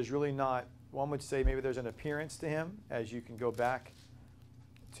 There's really not, one would say maybe there's an appearance to him, as you can go back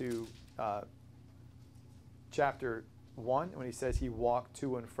to chapter 1 when he says he walked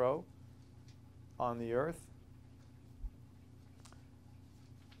to and fro on the earth.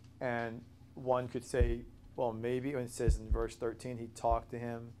 And one could say, well, maybe when it says in verse 13 he talked to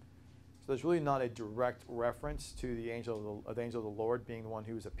him. So there's really not a direct reference to the angel of the Lord being the one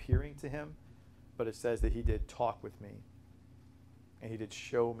who was appearing to him, but it says that he did talk with me and he did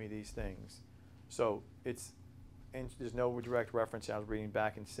show me these things. So there's no direct reference. I was reading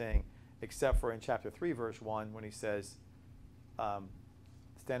back and saying, except for in chapter 3, verse 1, when he says,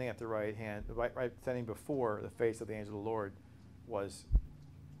 standing at the right hand, standing before the face of the angel of the Lord was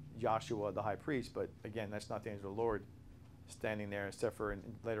Joshua the high priest. But again, that's not the angel of the Lord standing there, except for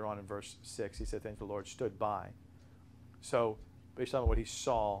later on in verse 6, he said the angel of the Lord stood by. So based on what he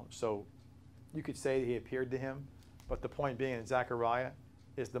saw, so you could say he appeared to him, but the point being in Zechariah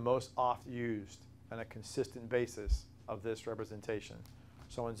is the most oft used on a consistent basis of this representation.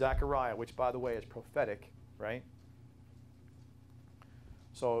 So in Zechariah, which by the way is prophetic, right?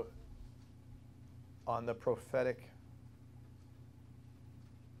 So on the prophetic,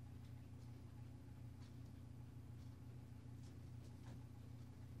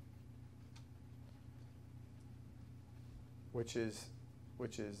 which is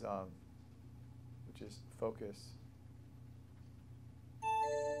focus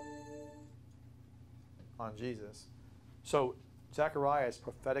on Jesus. So Zechariah is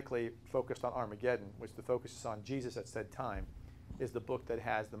prophetically focused on Armageddon, which the focus is on Jesus at said time, is the book that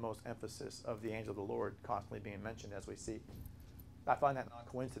has the most emphasis of the angel of the Lord constantly being mentioned as we see. I find that not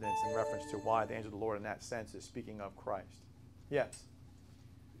coincidence in reference to why the angel of the Lord in that sense is speaking of Christ. Yes?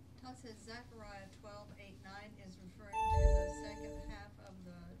 Todd says Zechariah 12:8-9 is referring to the second half of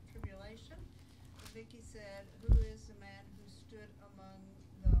the tribulation. Vicky said, who is the man who stood among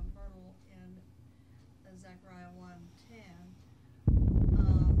the myrtle in Zechariah 1:10,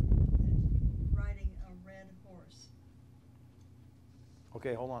 riding a red horse?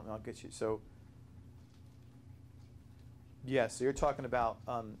 Okay, hold on, I'll get you. So, yes, so you're talking about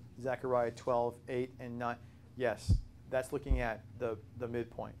Zechariah 12:8 and 9. Yes, that's looking at the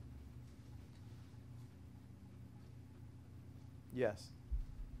midpoint. Yes.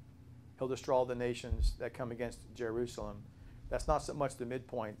 He'll destroy all the nations that come against Jerusalem. That's not so much the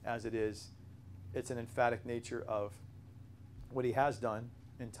midpoint as it is, it's an emphatic nature of what he has done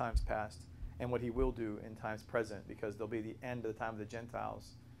in times past and what he will do in times present, because there'll be the end of the time of the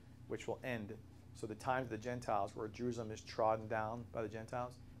Gentiles, which will end. So the times of the Gentiles where Jerusalem is trodden down by the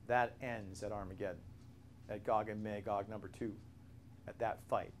Gentiles, that ends at Armageddon, at Gog and Magog number 2, at that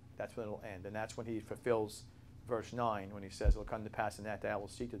fight. That's when it'll end. And that's when he fulfills verse 9, when he says, it will come to pass in that day I will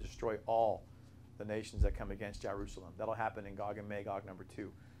seek to destroy all the nations that come against Jerusalem. That'll happen in Gog and Magog number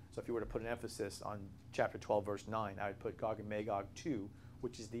 2. So if you were to put an emphasis on chapter 12, verse 9, I would put Gog and Magog 2,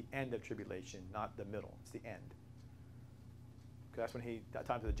 which is the end of tribulation, not the middle. It's the end. Because that's when that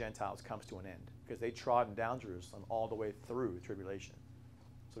time to the Gentiles comes to an end. Because they trodden down Jerusalem all the way through the tribulation.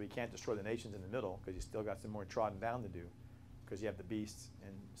 So he can't destroy the nations in the middle, because he's still got some more trodden down to do. Because you have the beasts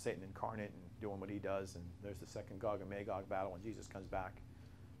and Satan incarnate and doing what he does, and there's the second Gog and Magog battle when Jesus comes back.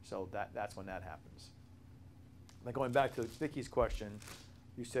 So that's when that happens. Now going back to Vicky's question,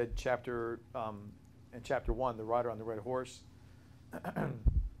 you said in chapter 1, the rider on the red horse,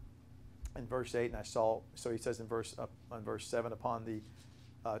 in verse 8, and I saw, so he says in verse 7, upon the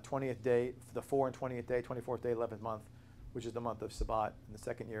 20th day, the 24th day, 11th month, which is the month of Sabat, in the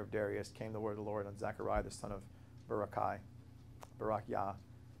second year of Darius, came the word of the Lord on Zechariah, the son of Barachiah,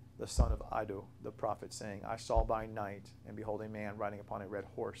 the son of Iddo, the prophet, saying, I saw by night, and behold, a man riding upon a red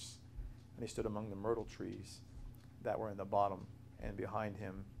horse, and he stood among the myrtle trees that were in the bottom, and behind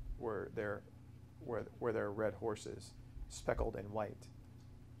him were their red horses, speckled and white.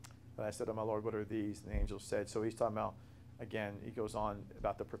 And I said, oh my Lord, what are these? And the angel said, so he's talking about, again, he goes on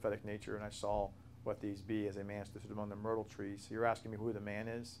about the prophetic nature, and I saw what these be as a man stood among the myrtle trees. So you're asking me who the man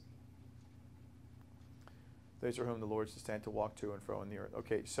is? Those are whom the Lord sustained to walk to and fro in the earth.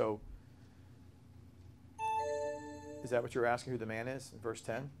 Okay, so is that what you're asking, who the man is in verse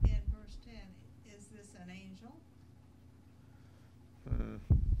 10? In verse 10, is this an angel?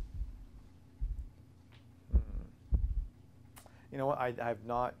 You know what? I have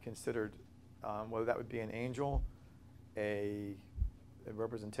not considered whether that would be an angel, a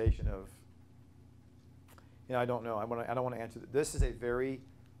representation of. You know, I don't know. I don't want to answer. This is a very.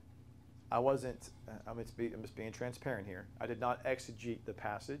 I'm just being transparent here. I did not exegete the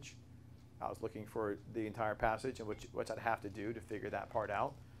passage. I was looking for the entire passage, and which I'd have to do to figure that part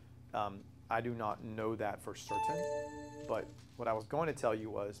out. I do not know that for certain, but what I was going to tell you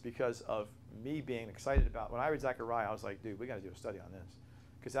was because of me being excited about, when I read Zechariah, I was like, dude, we got to do a study on this.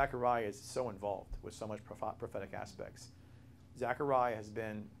 Because Zechariah is so involved with so much prophetic aspects. Zechariah has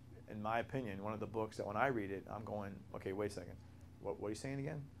been, in my opinion, one of the books that when I read it, I'm going, okay, wait a second. What are you saying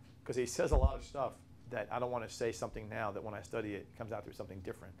again? Because he says a lot of stuff that I don't want to say something now that when I study it, it comes out to something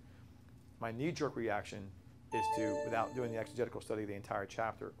different. My knee-jerk reaction is to, without doing the exegetical study of the entire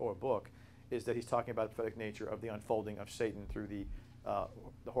chapter or book, is that he's talking about the prophetic nature of the unfolding of Satan through the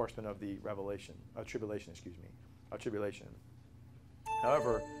horsemen of the tribulation.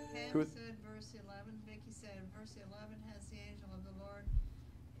 However, Pam said verse 11. Vicky said verse 11 has the angel of the Lord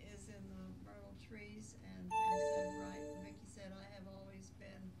is in the myrtle trees, and Pam said right. Vicky said I have always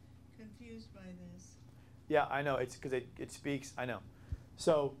been confused by this. yeah, I know. It's because it speaks. I know.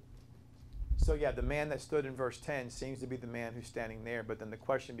 So yeah, the man that stood in verse 10 seems to be the man who's standing there, but then the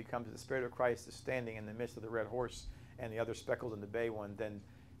question becomes, if the Spirit of Christ is standing in the midst of the red horse and the other speckled in the bay one, then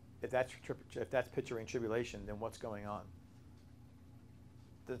if that's picturing tribulation, then what's going on?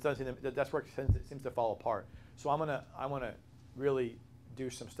 That's where it seems to fall apart. So I want to really do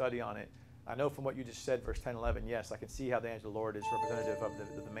some study on it. I know from what you just said, verse 10, 11, yes, I can see how the angel of the Lord is representative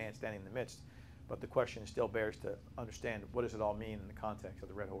of the man standing in the midst, but the question still bears to understand, what does it all mean in the context of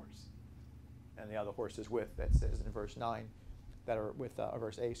the red horse? And the other horses with, that says in verse 9, that are with,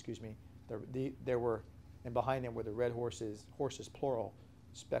 verse 8, excuse me, there were, and behind them were the red horses plural,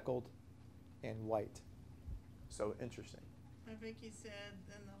 speckled and white. So interesting. And Vicky said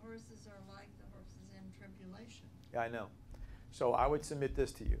then the horses are like the horses in tribulation. Yeah, I know. So I would submit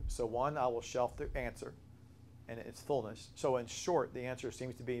this to you. So one, I will shelf the answer and its fullness. So in short, the answer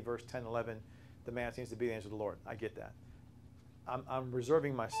seems to be verse 10, 11, the man seems to be the answer of the Lord. I get that. I'm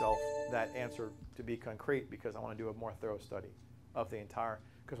reserving myself that answer to be concrete because I want to do a more thorough study of the entire,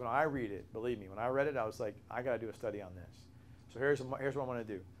 because when I read it, believe me, when I read it, I was like, I got to do a study on this. So here's what I'm going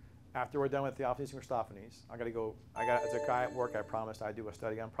to do. After we're done with Theophanies and Christophanies, as a guy at work, I promised I'd do a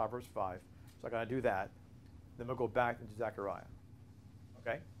study on Proverbs 5. So I got to do that. Then we'll go back into Zechariah.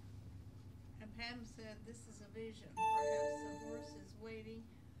 Okay? And Pam said this is a vision. Perhaps the horse is waiting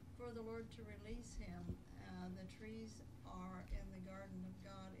for the Lord to release him. The trees are in the garden of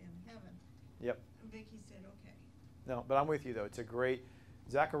God in heaven. Yep. And Vicky said, okay. No, but I'm with you, though.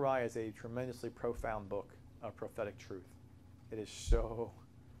 Zechariah is a tremendously profound book of prophetic truth. It is so,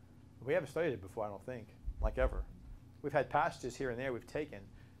 we haven't studied it before, I don't think, like ever. We've had passages here and there we've taken,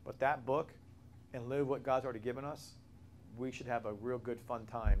 but that book, in lieu of what God's already given us, we should have a real good fun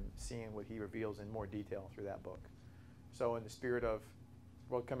time seeing what he reveals in more detail through that book. So in the spirit of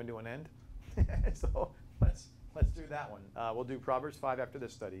world coming to an end, so let's do that one. We'll do Proverbs 5 after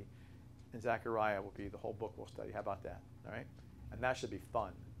this study, and Zechariah will be the whole book we'll study. How about that? All right? And that should be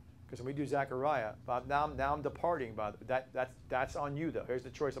fun. Because when we do Zechariah, now I'm departing. That's on you, though. Here's the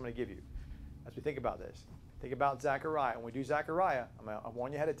choice I'm going to give you. As we think about this, think about Zechariah. When we do Zechariah, I'll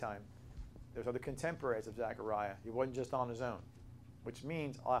warn you ahead of time, there's other contemporaries of Zechariah. He wasn't just on his own, which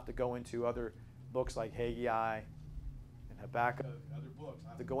means I'll have to go into other books like Haggai and Habakkuk, other books. I'll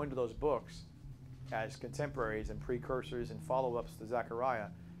have to go into those books as contemporaries and precursors and follow-ups to Zechariah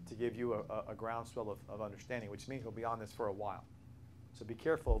to give you a groundswell of understanding, which means we'll be on this for a while. So be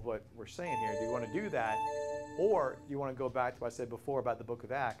careful of what we're saying here. Do you want to do that, or do you want to go back to what I said before about the book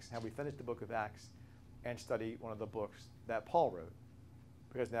of Acts, how we finished the book of Acts and study one of the books that Paul wrote?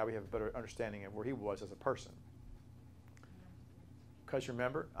 Because now we have a better understanding of where he was as a person. Because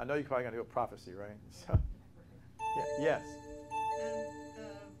remember, I know you're probably going to do a prophecy, right? So, yes. And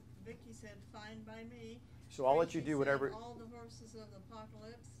Vicky said, fine by me. So I'll let you do whatever. Said, all the horses of the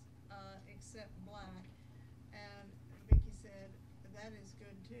apocalypse except black. And Vicky said, that is good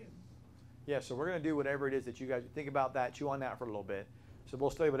too. Yeah, so we're going to do whatever it is that you guys think about that, chew on that for a little bit. So we'll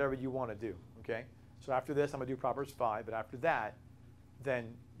study whatever you want to do, okay? So after this, I'm going to do Proverbs 5, but after that,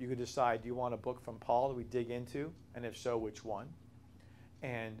 then you can decide, do you want a book from Paul that we dig into? And if so, which one?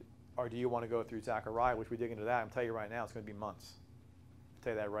 Or do you want to go through Zechariah, which we dig into that? I'm telling you right now, it's going to be months. I'll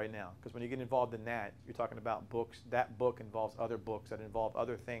tell you that right now. Because when you get involved in that, you're talking about books. That book involves other books that involve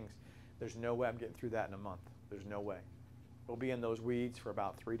other things. There's no way I'm getting through that in a month. There's no way. We'll be in those weeds for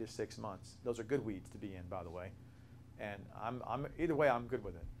about 3 to 6 months. Those are good weeds to be in, by the way. And I'm either way, I'm good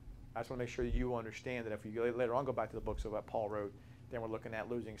with it. I just want to make sure you understand that if you later on go back to the books of what Paul wrote, then we're looking at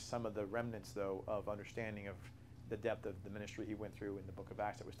losing some of the remnants, though, of understanding of the depth of the ministry he went through in the book of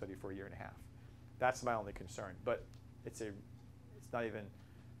Acts that we studied for a year and a half. That's my only concern. But it's not even,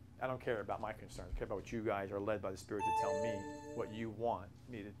 I don't care about my concerns. I care about what you guys are led by the Spirit to tell me what you want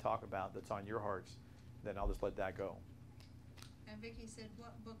me to talk about that's on your hearts. Then I'll just let that go. And Vicky said,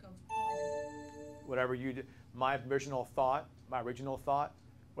 what book of Paul? Whatever you do. My original thought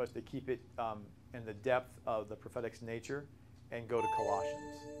was to keep it in the depth of the prophetic nature and go to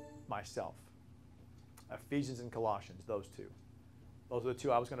Colossians myself. Ephesians and Colossians, those two. Those are the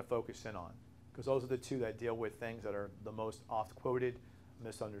two I was going to focus in on, because those are the two that deal with things that are the most oft quoted,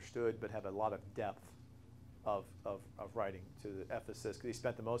 misunderstood, but have a lot of depth of writing to the Ephesus, because he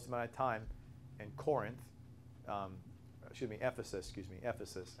spent the most amount of time in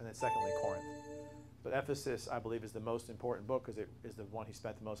Ephesus, and then secondly Corinth. But Ephesus, I believe, is the most important book because it is the one he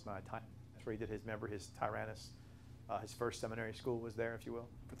spent the most amount of time. That's where he did his Tyrannus, his first seminary school was there, if you will,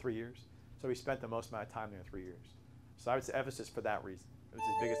 for 3 years. So he spent the most amount of time there in 3 years. So I would say Ephesus for that reason. It was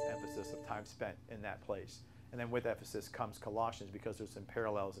his biggest emphasis of time spent in that place. And then with Ephesus comes Colossians, because there's some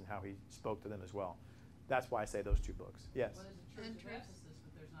parallels in how he spoke to them as well. That's why I say those two books. Yes? Well, there's a church of Ephesus,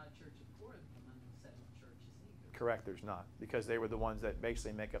 but there's not a church of Corinth among the 7 churches either. Correct, there's not. Because they were the ones that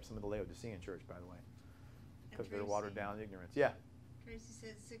basically make up some of the Laodicean church, by the way. Because they're watered down ignorance. Yeah. Tracy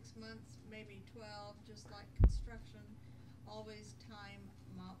said 6 months, maybe 12, just like construction, always time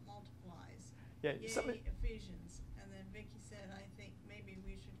multiplies. Yeah. Yay, Ephesians. And then Vicky said, I think maybe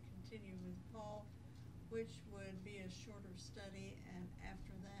we should continue with Paul, which would be a shorter study, and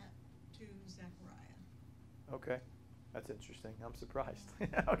after that to Zechariah. Okay. That's interesting. I'm surprised.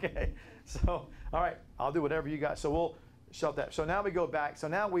 Okay. So, all right. I'll do whatever you got. So we'll shut that. So now we go back. So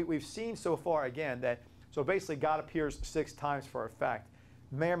now we've seen so far, again, that so basically God appears 6 times for effect.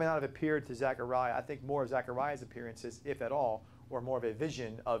 May or may not have appeared to Zechariah. I think more of Zechariah's appearances, if at all, were more of a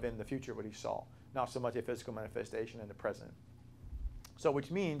vision of in the future what he saw, not so much a physical manifestation in the present. So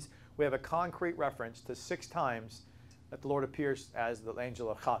which means we have a concrete reference to 6 times that the Lord appears as the angel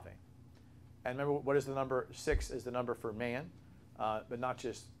of Chave. And remember, what is the number? 6 is the number for man, but not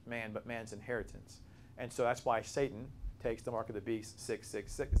just man, but man's inheritance. And so that's why Satan takes the mark of the beast,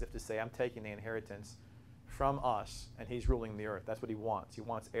 666, as if to say, I'm taking the inheritance from us, and he's ruling the earth. That's what he wants. He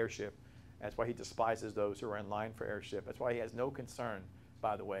wants heirship. That's why he despises those who are in line for heirship. That's why he has no concern,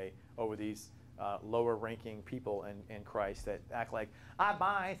 by the way, over these lower-ranking people in Christ that act like, I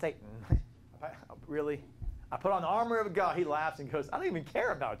bind Satan. Really? I put on the armor of God. He laughs and goes, I don't even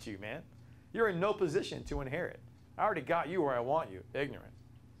care about you, man. You're in no position to inherit. I already got you where I want you, ignorant.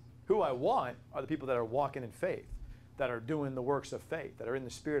 Who I want are the people that are walking in faith, that are doing the works of faith, that are in the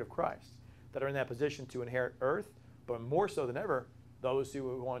Spirit of Christ, that are in that position to inherit earth, but more so than ever, those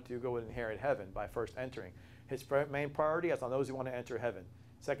who want to go and inherit heaven by first entering. His main priority is on those who want to enter heaven.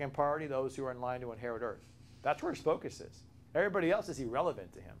 Second priority, those who are in line to inherit earth. That's where his focus is. Everybody else is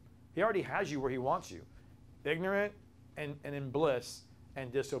irrelevant to him. He already has you where he wants you. Ignorant and in bliss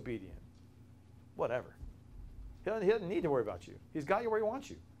and disobedient. Whatever. He doesn't need to worry about you. He's got you where he wants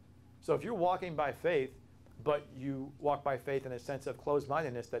you. So if you're walking by faith, but you walk by faith in a sense of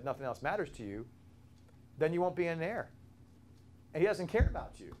closed-mindedness that nothing else matters to you, then you won't be an heir. And he doesn't care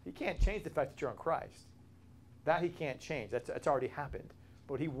about you. He can't change the fact that you're in Christ. That he can't change. That's already happened.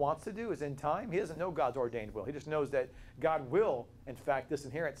 But what he wants to do is in time, he doesn't know God's ordained will. He just knows that God will, in fact,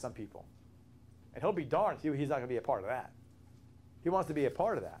 disinherit some people. And he'll be darned if he's not going to be a part of that. He wants to be a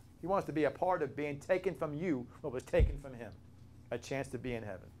part of that. He wants to be a part of being taken from you what was taken from him. A chance to be in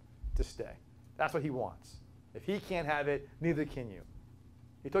heaven, to stay. That's what he wants. If he can't have it, neither can you.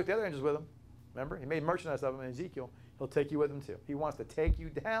 He took the other angels with him. Remember? He made merchandise of them in Ezekiel. He'll take you with him too. He wants to take you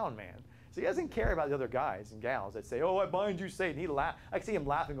down, man. So he doesn't care about the other guys and gals that say, oh, I bind you, Satan. He laugh. I can see him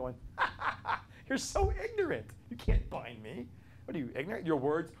laughing going, ha, ha, ha. You're so ignorant. You can't bind me. What are you, ignorant? Your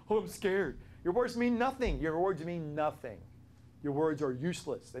words, oh, I'm scared. Your words mean nothing. Your words mean nothing. Your words are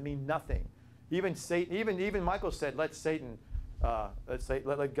useless. They mean nothing. Even Satan, even Michael said, let Satan, let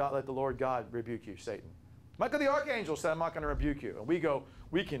the Lord God rebuke you, Satan. Michael the archangel said, I'm not going to rebuke you. And we go,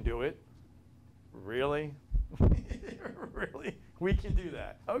 we can do it. Really? Really? We can do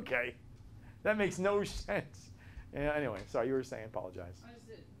that. Okay. That makes no sense. Yeah, anyway, sorry, you were saying, apologize.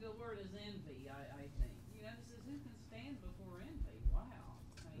 The word is envy, I think. You know, it says, who can stand before envy? Wow.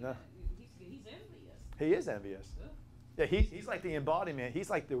 I mean, No. He's envious. He is envious. Ugh. Yeah, he's like the embodiment. He's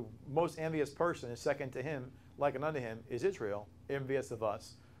like the most envious person, and second to him, like and unto him, is Israel, envious of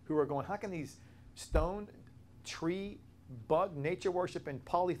us, who are going, how can these stone, tree, bug, nature worshiping,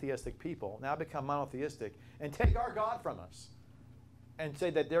 polytheistic people now become monotheistic and take our God from us? and say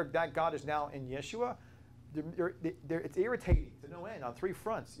that that God is now in Yeshua, it's irritating to no end on three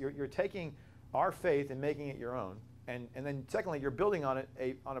fronts. You're taking our faith and making it your own. And then secondly, you're building on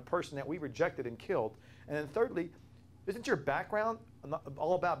it on a person that we rejected and killed. And then thirdly, isn't your background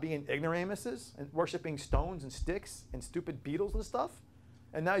all about being ignoramuses and worshiping stones and sticks and stupid beetles and stuff?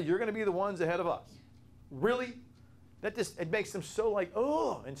 And now you're going to be the ones ahead of us. Really? It makes them so like,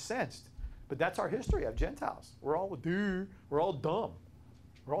 oh, incensed. But that's our history of Gentiles. We're all dumb.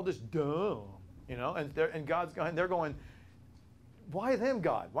 We're all just dumb, you know. And God's going. They're going. Why them,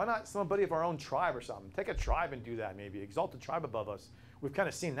 God? Why not somebody of our own tribe or something? Take a tribe and do that, maybe. Exalt the tribe above us. We've kind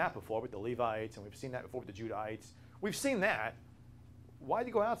of seen that before with the Levites, and we've seen that before with the Judahites. We've seen that. Why do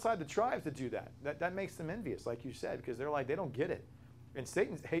you go outside the tribes to do that? That makes them envious, like you said, because they're like, they don't get it. And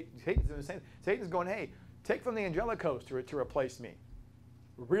Satan's doing the same. Satan's going, hey, take from the Angelicos to replace me.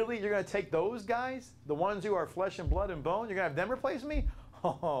 Really? You're going to take those guys, the ones who are flesh and blood and bone, you're going to have them replace me?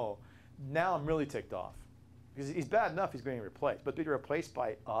 Oh, now I'm really ticked off. Because he's bad enough he's being replaced. But to be replaced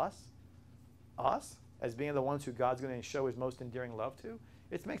by us, as being the ones who God's going to show his most endearing love to,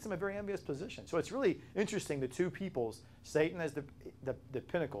 it makes them a very envious position. So it's really interesting, the two peoples, Satan as the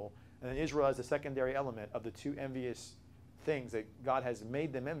pinnacle, and then Israel as the secondary element of the two envious things that God has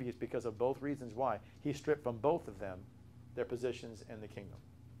made them envious because of both reasons why. He stripped from both of them their positions in the kingdom.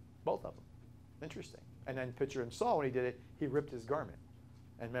 Both of them. Interesting. And then picture in Saul, when he did it, he ripped his garment.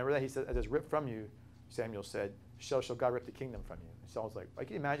 And remember that? He said, as it's ripped from you, Samuel said, so shall God rip the kingdom from you. And Saul was like, I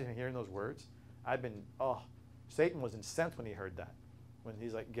can imagine him hearing those words. Satan was incensed when he heard that. When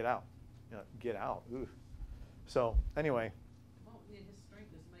he's like, get out. You know, get out. Ooh. So, anyway. Well, his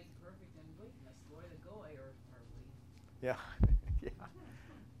strength is made perfect in weakness. Boy, the goy are weak. Yeah.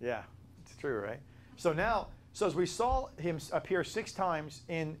 Yeah. It's true, right? So as we saw him appear 6 times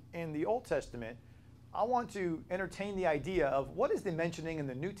in the Old Testament, I want to entertain the idea of what is the mentioning in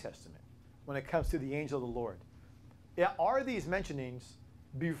the New Testament when it comes to the angel of the Lord. Are these mentionings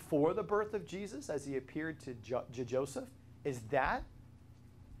before the birth of Jesus as he appeared to Joseph? Is that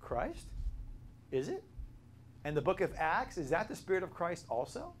Christ? Is it? And the book of Acts, is that the Spirit of Christ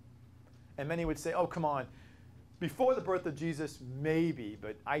also? And many would say, oh, come on. Before the birth of Jesus, maybe,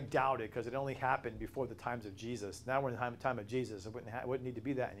 but I doubt it because it only happened before the times of Jesus. Now we're in the time of Jesus. It wouldn't need to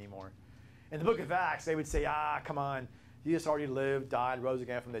be that anymore. In the book of Acts, they would say, come on. Jesus already lived, died, rose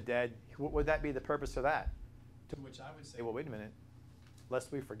again from the dead. Would that be the purpose of that? To which I would say, well, wait a minute.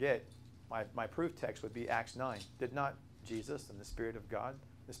 Lest we forget, my proof text would be Acts 9. Did not Jesus and the Spirit of God,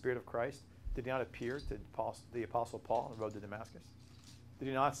 the Spirit of Christ, did he not appear to the Apostle Paul on the road to Damascus? Did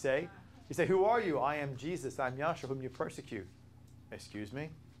he not say? He said, who are you? I am Jesus. I'm Yahshua, whom you persecute. Excuse me?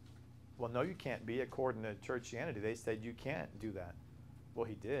 Well, no, you can't be. According to churchianity, they said you can't do that. Well,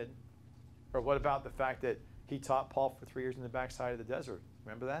 he did. Or what about the fact that he taught Paul for 3 years in the backside of the desert?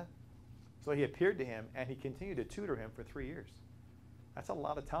 Remember that? So he appeared to him, and he continued to tutor him for 3 years. That's a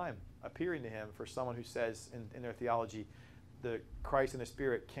lot of time appearing to him for someone who says in their theology, the Christ and the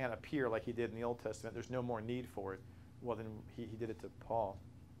Spirit can't appear like he did in the Old Testament. There's no more need for it. Well, then he did it to Paul.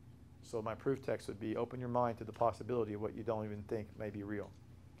 So my proof text would be, open your mind to the possibility of what you don't even think may be real.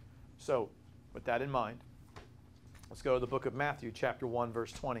 So with that in mind, let's go to the book of Matthew, chapter 1,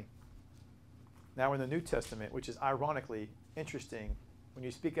 verse 20. Now we're in the New Testament, which is ironically interesting. When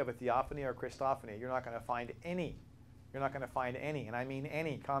you speak of a theophany or a Christophany, you're not going to find any. You're not going to find any, and I mean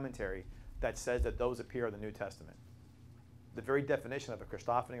any commentary that says that those appear in the New Testament. The very definition of a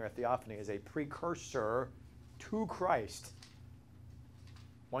Christophany or a theophany is a precursor to Christ.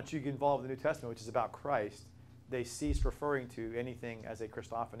 Once you get involved in the New Testament, which is about Christ, they cease referring to anything as a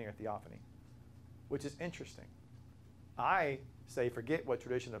Christophany or theophany, which is interesting. I say forget what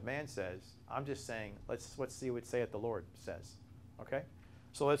tradition of man says. I'm just saying let's see what saith the Lord says. Okay?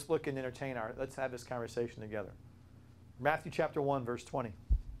 So let's look and entertain let's have this conversation together. Matthew chapter 1, verse 20.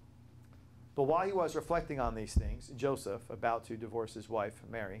 But while he was reflecting on these things, Joseph, about to divorce his wife,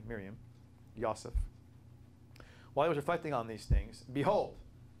 Miriam, Yosef, while he was reflecting on these things, behold,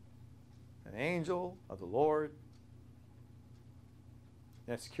 an angel of the Lord,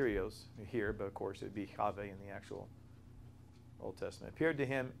 that's Kyrios here, but of course it would be Chave in the actual Old Testament, appeared to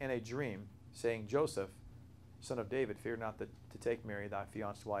him in a dream, saying, Joseph, son of David, fear not to take Mary, thy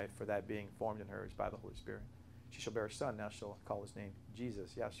fianced wife, for that being formed in her is by the Holy Spirit. She shall bear a son, now shall call his name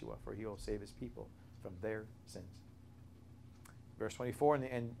Jesus, Yeshua, for he will save his people from their sins. Verse 24,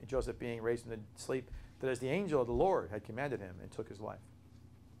 and Joseph being raised from the sleep, that as the angel of the Lord had commanded him, and took his life.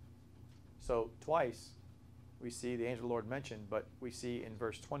 So twice we see the angel of the Lord mentioned, but we see in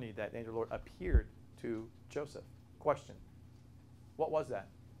verse 20 that the angel of the Lord appeared to Joseph. Question, what was that?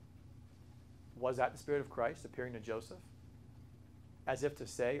 Was that the Spirit of Christ appearing to Joseph? as if to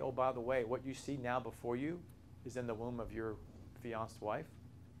say, oh, by the way, what you see now before you is in the womb of your fianced wife.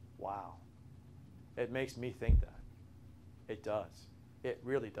 Wow. It makes me think that. It does. It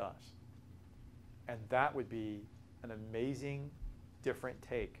really does. And that would be an amazing, different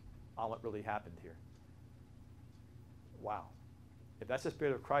take on what really happened here. Wow. If that's the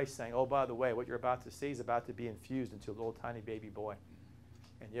Spirit of Christ saying, oh, by the way, what you're about to see is about to be infused into a little tiny baby boy.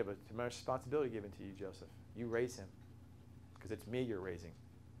 And you have a tremendous responsibility given to you, Joseph. You raise him, because it's me you're raising.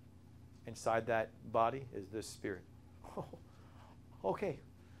 Inside that body is this Spirit. Oh, okay.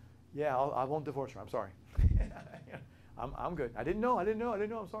 Yeah, I won't divorce her. I'm sorry. I'm good. I didn't know.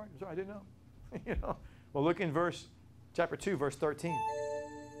 I'm sorry. I didn't know. You know. Well, look in chapter 2, verse 13.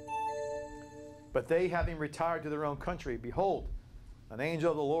 But they, having retired to their own country, behold, an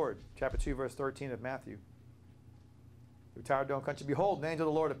angel of the Lord, chapter 2, verse 13 of Matthew. Retired to their own country. Behold, an angel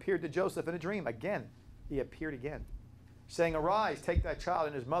of the Lord appeared to Joseph in a dream. Again, he appeared again, saying, Arise, take that child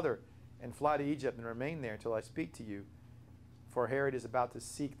and his mother, and fly to Egypt, and remain there until I speak to you. For Herod is about to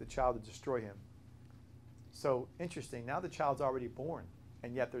seek the child to destroy him. So, interesting. Now the child's already born,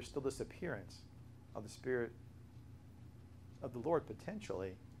 and yet there's still this appearance of the Spirit of the Lord,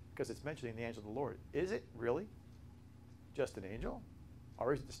 potentially, because it's mentioning the angel of the Lord. Is it really just an angel?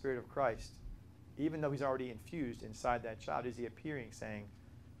 Or is it the Spirit of Christ? Even though he's already infused inside that child, is he appearing, saying,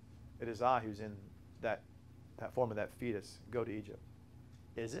 it is I who's in that form of that fetus. Go to Egypt.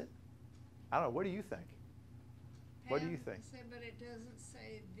 Is it? I don't know. What do you think? What do you think? But it doesn't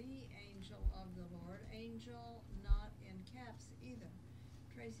say the angel of the Lord. Angel not in caps either.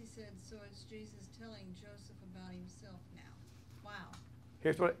 Tracy said, so it's Jesus telling Joseph about himself now. Wow.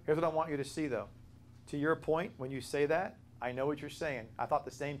 Here's what I want you to see, though. To your point, when you say that, I know what you're saying. I thought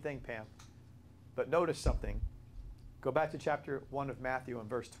the same thing, Pam. But notice something. Go back to chapter 1 of Matthew and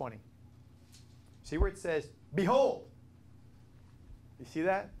verse 20. See where it says, behold. You see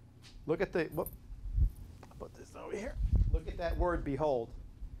that? Look at I'll put this over here. Look at that word, behold.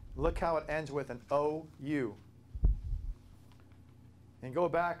 Look how it ends with an O-U. And go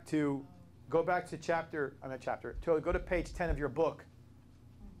back to go to page 10 of your book.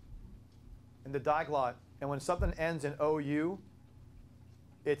 In the diglot. And when something ends in O-U,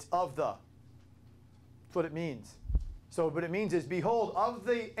 it's of the. That's what it means. So what it means is, behold, of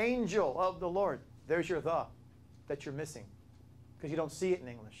the angel of the Lord. There's your the that you're missing. Because you don't see it in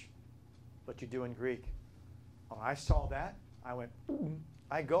English. But you do in Greek. When I saw that, I went,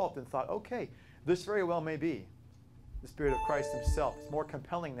 I gulped and thought, okay, this very well may be the Spirit of Christ himself. It's more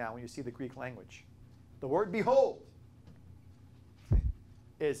compelling now when you see the Greek language. The word behold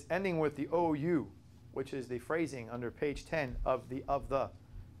is ending with the OU, which is the phrasing under page 10 of the.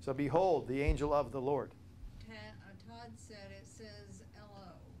 So behold, the angel of the Lord. Todd said it says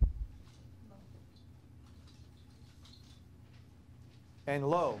L-O. And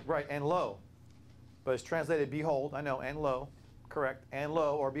lo, right, and lo. But it's translated behold, I know, and lo, correct, and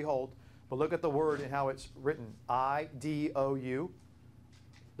lo, or behold. But look at the word and how it's written. I-D-O-U,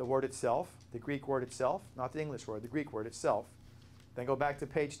 the word itself, the Greek word itself, not the English word, the Greek word itself. Then go back to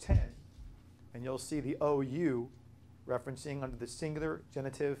page 10, and you'll see the O-U referencing under the singular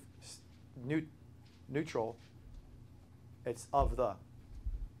genitive neutral. It's of the.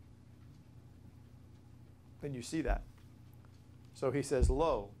 Then you see that. So he says,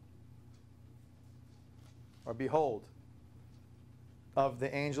 lo, or behold, of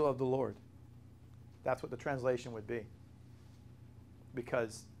the angel of the Lord. That's what the translation would be.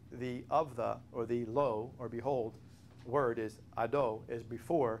 Because the of the, or the lo, or behold, word is ado, is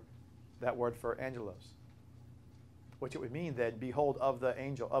before that word for angelos. Which it would mean then, behold, of the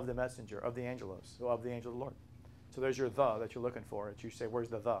angel, of the messenger, of the angelos, so of the angel of the Lord. So there's your the that you're looking for. It's you say, where's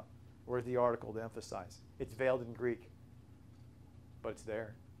the the? Where's the article to emphasize? It's veiled in Greek, but it's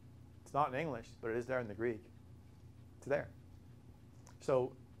there. It's not in English, but it is there in the Greek. It's there.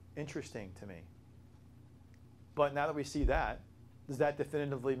 So interesting to me. But now that we see that, does that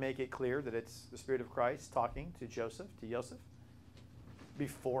definitively make it clear that it's the Spirit of Christ talking to Joseph,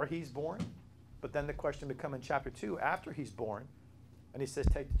 before he's born? But then the question would come in chapter 2, after he's born, and he says,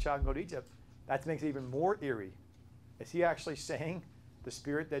 take the child and go to Egypt. That makes it even more eerie. Is he actually saying, the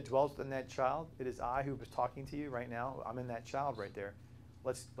Spirit that dwells within that child, it is I who was talking to you right now. I'm in that child right there.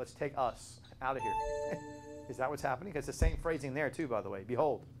 Let's take us out of here. Is that what's happening? It's the same phrasing there too, by the way.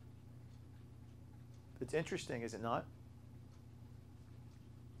 Behold. It's interesting, is it not?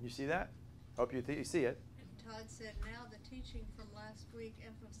 You see that? Hope you see it. Todd said, now the teaching from last week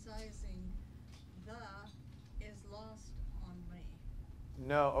emphasizing the is lost on me.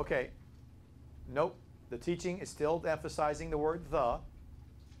 No, okay. Nope. The teaching is still emphasizing the word the,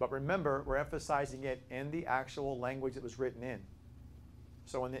 but remember, we're emphasizing it in the actual language it was written in.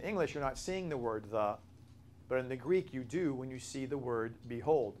 So in the English, you're not seeing the word the, but in the Greek, you do when you see the word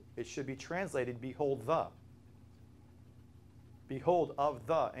behold. It should be translated, behold the. Behold of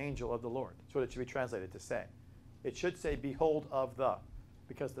the angel of the Lord. That's what it should be translated to say. It should say, behold of the,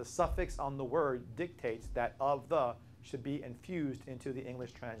 because the suffix on the word dictates that of the should be infused into the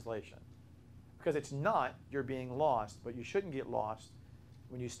English translation. Because it's not, you're being lost, but you shouldn't get lost.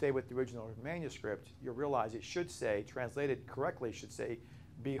 When you stay with the original manuscript, you'll realize it should say, translated correctly, should say,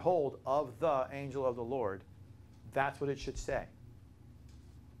 behold of the angel of the Lord. That's what it should say.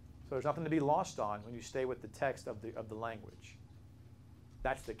 So there's nothing to be lost on when you stay with the text of the language.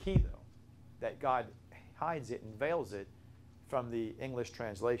 That's the key, though, that God hides it and veils it from the English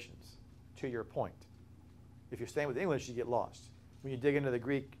translations, to your point. If you're staying with English, you get lost. When you dig into the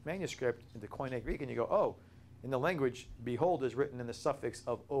Greek manuscript, into Koine Greek, and you go, oh, in the language, behold is written in the suffix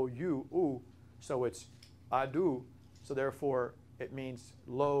of ou, u, so it's adu, so therefore it means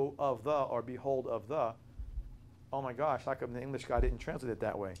lo of the, or behold of the. Oh my gosh, how come the English guy didn't translate it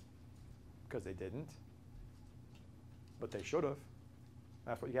that way? Because they didn't. But they should have.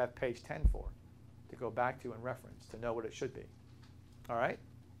 That's what you have page 10 for, to go back to and reference, to know what it should be. All right?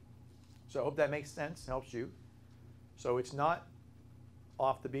 So I hope that makes sense, helps you. So it's not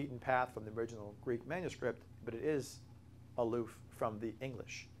off the beaten path from the original Greek manuscript, but it is aloof from the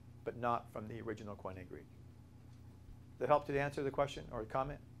English, but not from the original Koine Greek. That help to answer the question or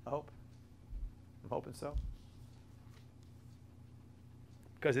comment, I hope? I'm hoping so.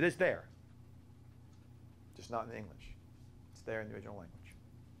 Because it is there, just not in the English. It's there in the original language.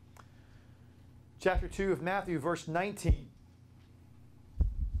 Chapter 2 of Matthew, verse 19.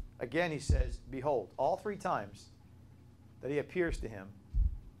 Again, he says, behold, all three times that he appears to him.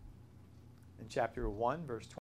 In chapter 1, verse 20.